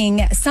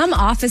thing. Some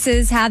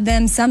offices have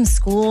them, some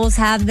schools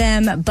have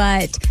them,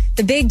 but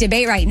the big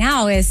debate right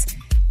now is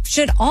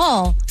should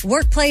all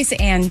workplace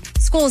and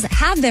schools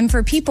have them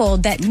for people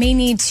that may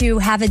need to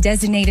have a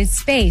designated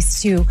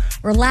space to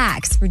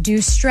relax,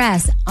 reduce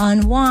stress,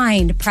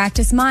 unwind,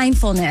 practice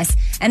mindfulness,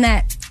 and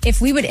that if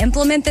we would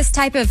implement this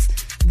type of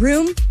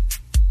room,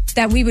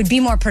 that we would be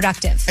more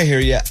productive. I hear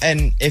you.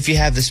 And if you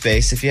have the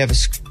space, if you have a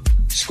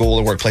school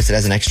or workplace that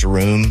has an extra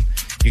room,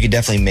 you could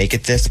definitely make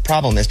it this. The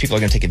problem is people are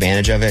going to take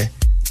advantage of it.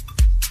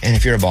 And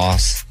if you're a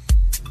boss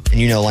and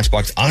you know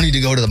Lunchbox, I need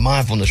to go to the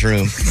mindfulness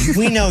room.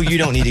 We know you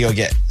don't need to go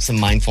get some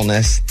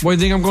mindfulness. What do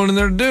you think I'm going in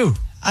there to do?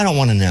 I don't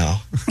want to know.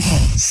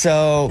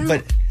 So,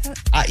 but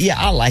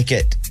I like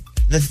it.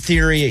 The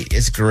theory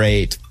is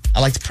great. I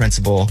like the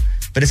principle,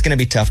 but it's going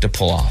to be tough to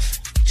pull off.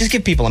 Just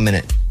give people a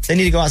minute. They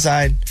need to go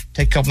outside,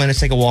 take a couple minutes,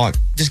 take a walk.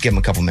 Just give them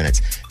a couple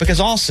minutes. Because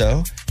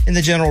also, in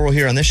the general rule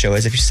here on this show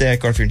is if you're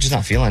sick or if you're just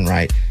not feeling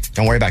right,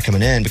 don't worry about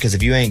coming in because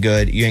if you ain't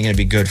good, you ain't going to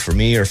be good for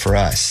me or for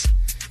us.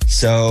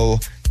 So,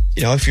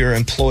 you know, if your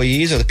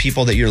employees or the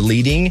people that you're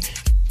leading,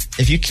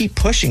 if you keep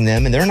pushing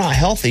them and they're not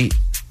healthy,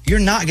 you're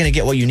not going to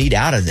get what you need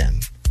out of them.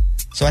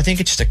 So I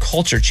think it's just a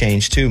culture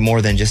change too,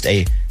 more than just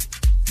a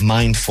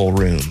mindful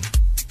room.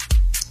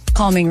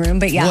 Calming room,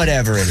 but yeah.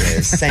 Whatever it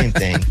is, same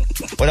thing.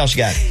 What else you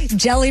got?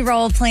 Jelly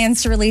Roll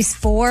plans to release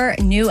 4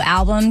 new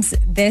albums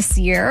this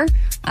year.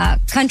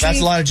 Country.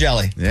 That's a lot of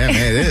jelly. Yeah, man,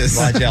 it is. A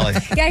lot of jelly.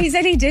 Yeah, he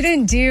said he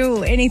didn't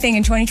do anything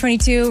in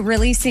 2022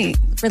 releasing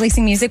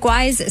music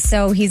wise,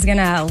 so he's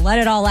gonna let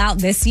it all out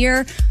this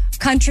year.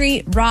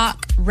 Country,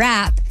 rock,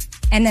 rap,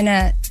 and then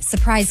a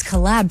surprise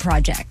collab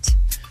project.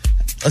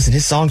 Listen,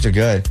 his songs are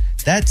good.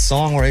 That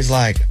song where he's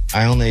like,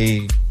 I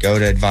only go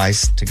to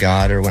advice to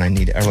God or when I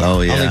need it. Oh,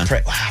 yeah. Only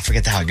pray. Wow, I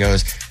forget how it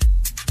goes.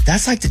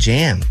 That's like the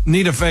jam.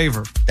 Need a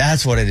favor.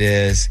 That's what it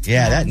is.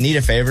 Yeah, that Need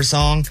a Favor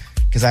song,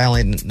 because I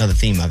only know the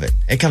theme of it.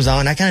 It comes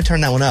on, I kind of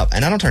turn that one up,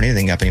 and I don't turn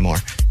anything up anymore.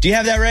 Do you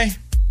have that, Ray?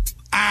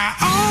 I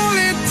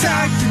only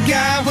talk to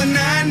God when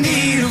I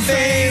need a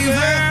favor.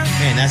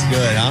 Man, that's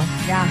good, huh?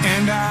 Yeah.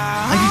 And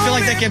Like, you feel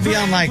like that could be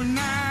on, like,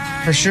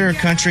 for sure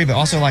country, but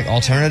also, like,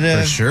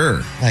 alternative. For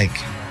sure. Like,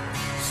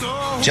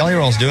 Jelly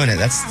Roll's doing it.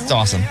 That's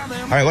awesome.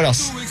 All right, what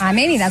else? I'm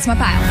Amy. That's my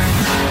pile.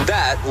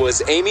 That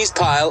was Amy's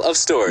pile of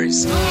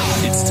stories.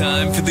 It's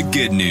time for the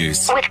good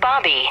news. With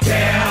Bobby.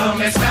 Tell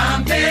me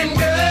something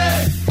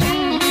good.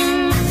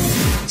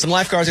 Some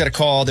lifeguards got a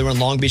call. They were in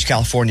Long Beach,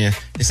 California.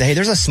 They say, hey,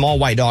 there's a small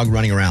white dog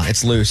running around.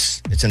 It's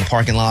loose. It's in the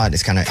parking lot.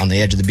 It's kind of on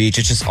the edge of the beach.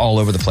 It's just all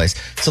over the place.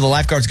 So the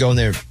lifeguards go in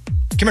there.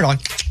 Come here, dog.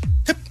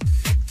 Hip.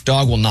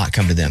 Dog will not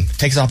come to them.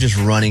 Takes off just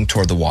running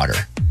toward the water.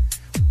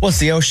 Well, it's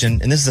the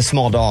ocean, and this is a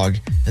small dog,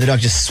 and the dog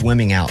just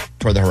swimming out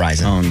toward the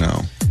horizon. Oh,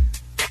 no.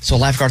 So a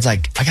lifeguard's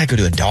like, I got to go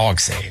do a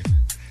dog save.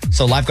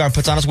 So lifeguard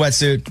puts on his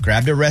wetsuit,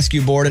 grabbed a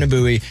rescue board and a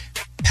buoy,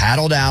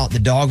 paddled out. The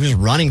dog was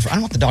running. I don't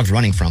know what the dog's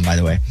running from, by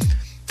the way.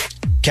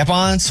 Kept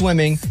on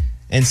swimming.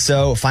 And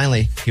so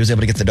finally, he was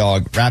able to get the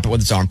dog, wrap it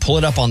with its arm, pull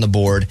it up on the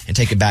board, and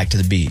take it back to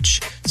the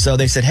beach. So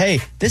they said,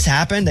 hey, this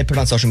happened. They put it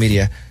on social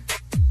media.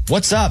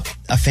 What's up?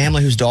 A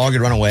family whose dog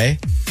had run away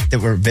that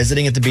were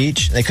visiting at the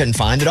beach. They couldn't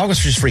find. The dog was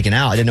just freaking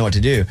out. I didn't know what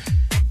to do.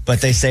 But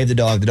they saved the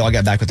dog. The dog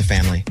got back with the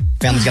family.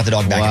 Family's got the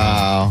dog back.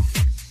 Wow.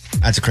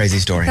 That's a crazy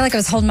story. I feel like I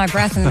was holding my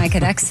breath and then I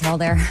could exhale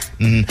there.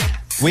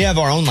 Mm-hmm. We have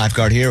our own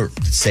lifeguard here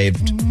that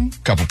saved a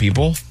couple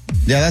people.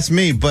 Yeah, that's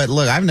me. But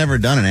look, I've never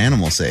done an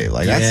animal save.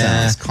 Like, that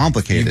sounds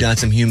complicated. You've done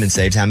some human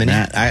saves. How many?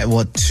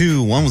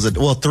 Two.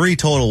 Three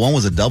total. One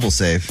was a double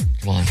save.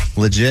 Come on.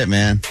 Legit,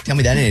 man. Tell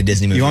me that in a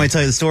Disney movie. You want me to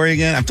tell you the story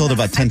again? I've told it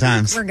about 10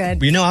 times. We're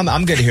good. You know,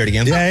 I'm good to hear it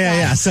again.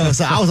 Yeah. So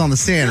I was on the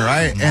sand,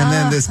 right? And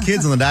then this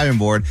kid's on the diving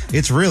board.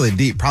 It's really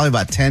deep, probably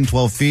about 10,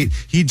 12 feet.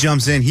 He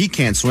jumps in. He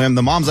can't swim.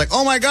 The mom's like,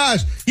 oh my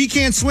gosh, he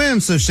can't swim.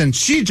 So then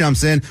she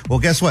jumps in. Well,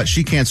 guess what?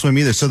 She can't swim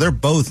either. So they're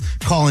both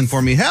calling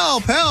for me,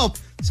 help, help.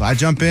 So I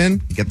jump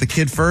in, get the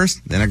kid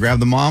first, then I grab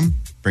the mom,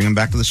 bring him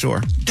back to the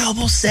shore.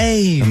 Double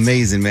save.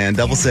 Amazing, man.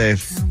 Double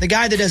save. The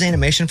guy that does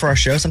animation for our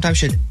show sometimes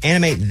should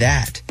animate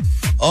that.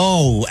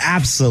 Oh,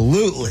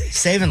 absolutely.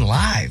 Saving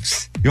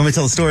lives. You want me to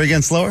tell the story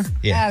again slower?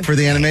 Yeah. For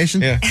the animation?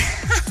 Yeah.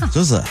 So it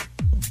was a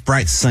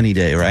bright sunny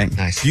day, right?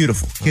 Nice.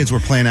 Beautiful. Kids were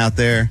playing out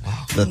there.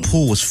 The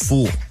pool was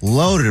full,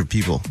 loaded of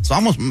people. It's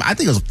almost, I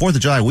think it was a 4th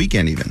of July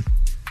weekend even.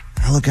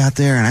 I look out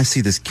there and I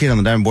see this kid on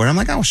the diving board. I'm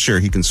like, oh, sure,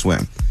 he can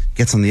swim.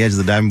 Gets on the edge of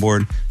the diving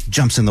board,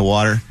 jumps in the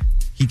water.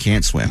 He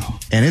can't swim.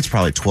 And it's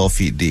probably 12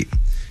 feet deep.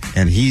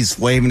 And he's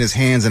waving his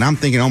hands, and I'm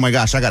thinking, oh my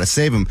gosh, I got to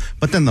save him.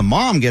 But then the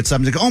mom gets up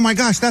and like, oh my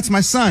gosh, that's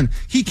my son.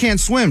 He can't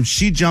swim.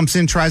 She jumps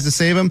in, tries to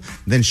save him.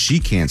 Then she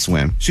can't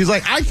swim. She's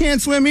like, I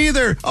can't swim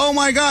either. Oh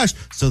my gosh.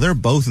 So they're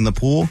both in the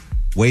pool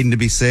waiting to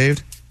be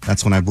saved.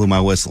 That's when I blew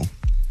my whistle.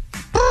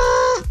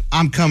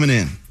 I'm coming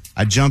in.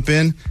 I jump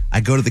in,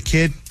 I go to the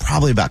kid,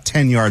 probably about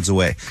 10 yards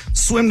away.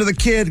 Swim to the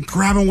kid,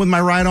 grab him with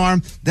my right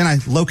arm. Then I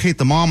locate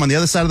the mom on the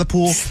other side of the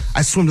pool.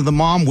 I swim to the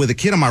mom with the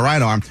kid on my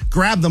right arm,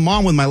 grab the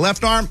mom with my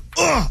left arm.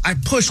 I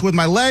push with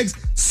my legs,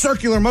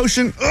 circular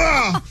motion.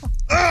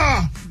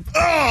 At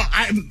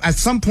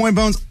some point,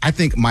 Bones, I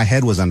think my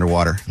head was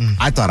underwater.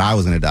 I thought I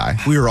was going to die.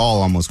 We were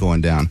all almost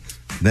going down.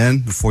 Then,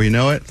 before you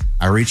know it,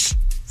 I reached,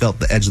 felt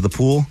the edge of the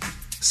pool,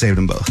 saved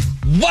them both.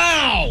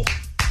 Wow!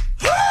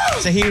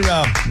 It's a hero.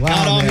 Wow,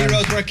 Not all man.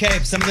 heroes wear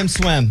capes. Some of them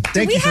swim.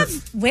 Do we have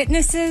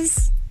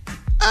witnesses?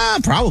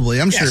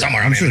 Probably. I'm sure.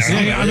 Somewhere. I'm sure.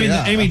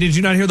 Amy, did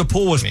you not hear the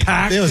pool was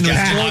packed? It was And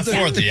packed.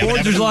 4th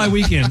of July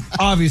weekend.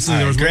 Obviously,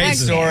 there was Great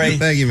witnesses. story.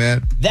 Thank you,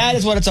 man. That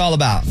is what it's all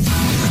about.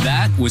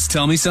 That was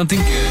Tell Me Something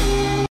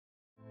Good.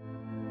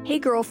 Hey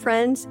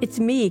girlfriends, it's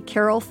me,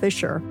 Carol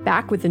Fisher,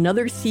 back with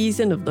another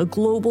season of the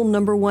global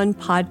 #1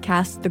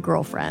 podcast, The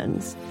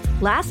Girlfriends.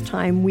 Last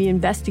time, we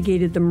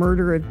investigated the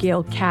murder of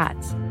Gail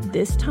Katz.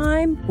 This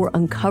time, we're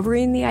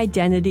uncovering the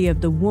identity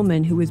of the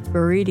woman who was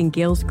buried in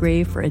Gail's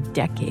grave for a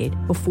decade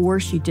before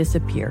she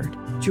disappeared.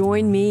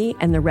 Join me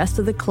and the rest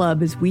of the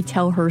club as we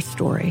tell her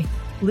story.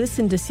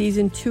 Listen to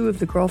Season 2 of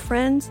The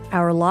Girlfriends,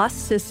 Our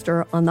Lost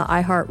Sister on the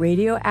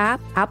iHeartRadio app,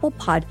 Apple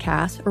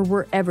Podcasts, or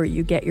wherever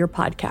you get your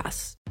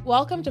podcasts.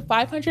 Welcome to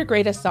 500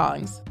 Greatest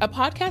Songs, a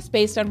podcast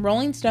based on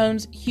Rolling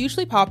Stone's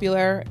hugely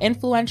popular,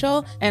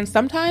 influential, and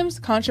sometimes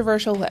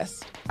controversial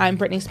list. I'm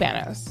Brittany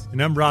Spanos.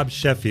 And I'm Rob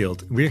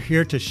Sheffield. We're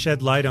here to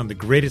shed light on the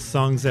greatest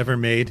songs ever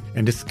made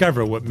and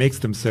discover what makes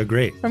them so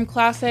great. From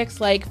classics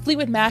like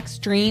Fleetwood Mac's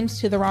Dreams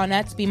to the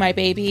Ronettes' Be My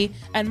Baby,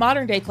 and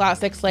modern-day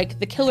classics like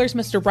The Killers'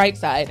 Mr.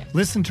 Brightside.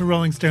 Listen to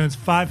Rolling Stone's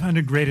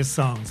 500 Greatest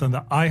Songs on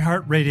the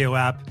iHeartRadio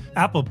app,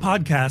 Apple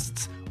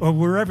Podcasts, or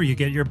wherever you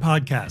get your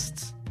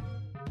podcasts.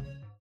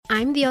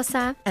 I'm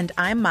Diosa. And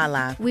I'm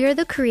Mala. We are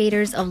the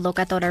creators of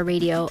Locatora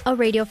Radio, a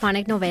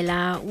radiophonic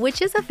novela,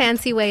 which is a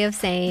fancy way of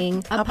saying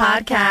a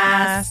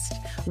podcast.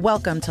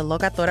 Welcome to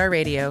Locatora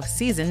Radio,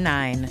 Season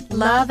 9.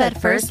 Love at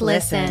first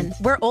listen.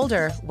 We're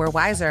older, we're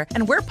wiser,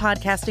 and we're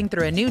podcasting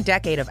through a new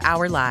decade of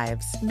our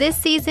lives. This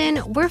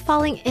season, we're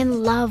falling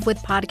in love with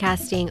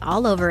podcasting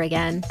all over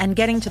again. And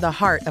getting to the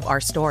heart of our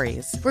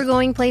stories. We're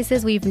going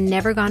places we've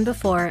never gone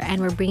before,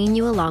 and we're bringing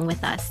you along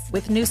with us.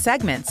 With new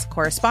segments,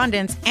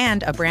 correspondence,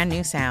 and a brand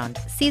new sound.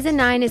 Season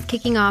 9 is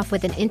kicking off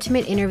with an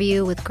intimate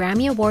interview with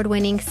Grammy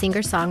Award-winning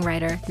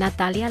singer-songwriter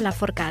Natalia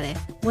Lafourcade.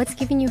 What's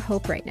giving you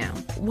hope right now?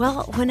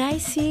 Well, when I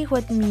see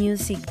what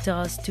music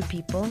does to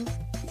people,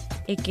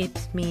 it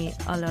gives me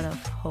a lot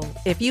of hope.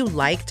 If you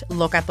liked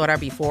Locatora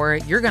before,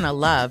 you're going to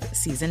love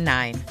Season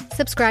 9.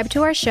 Subscribe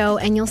to our show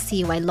and you'll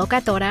see why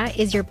Locatora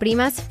is your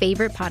prima's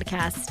favorite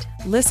podcast.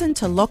 Listen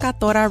to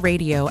Locatora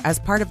Radio as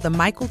part of the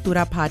My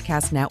Cultura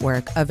Podcast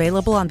Network,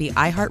 available on the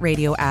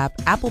iHeartRadio app,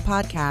 Apple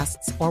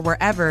Podcasts, or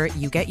wherever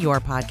you get your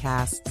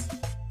podcasts.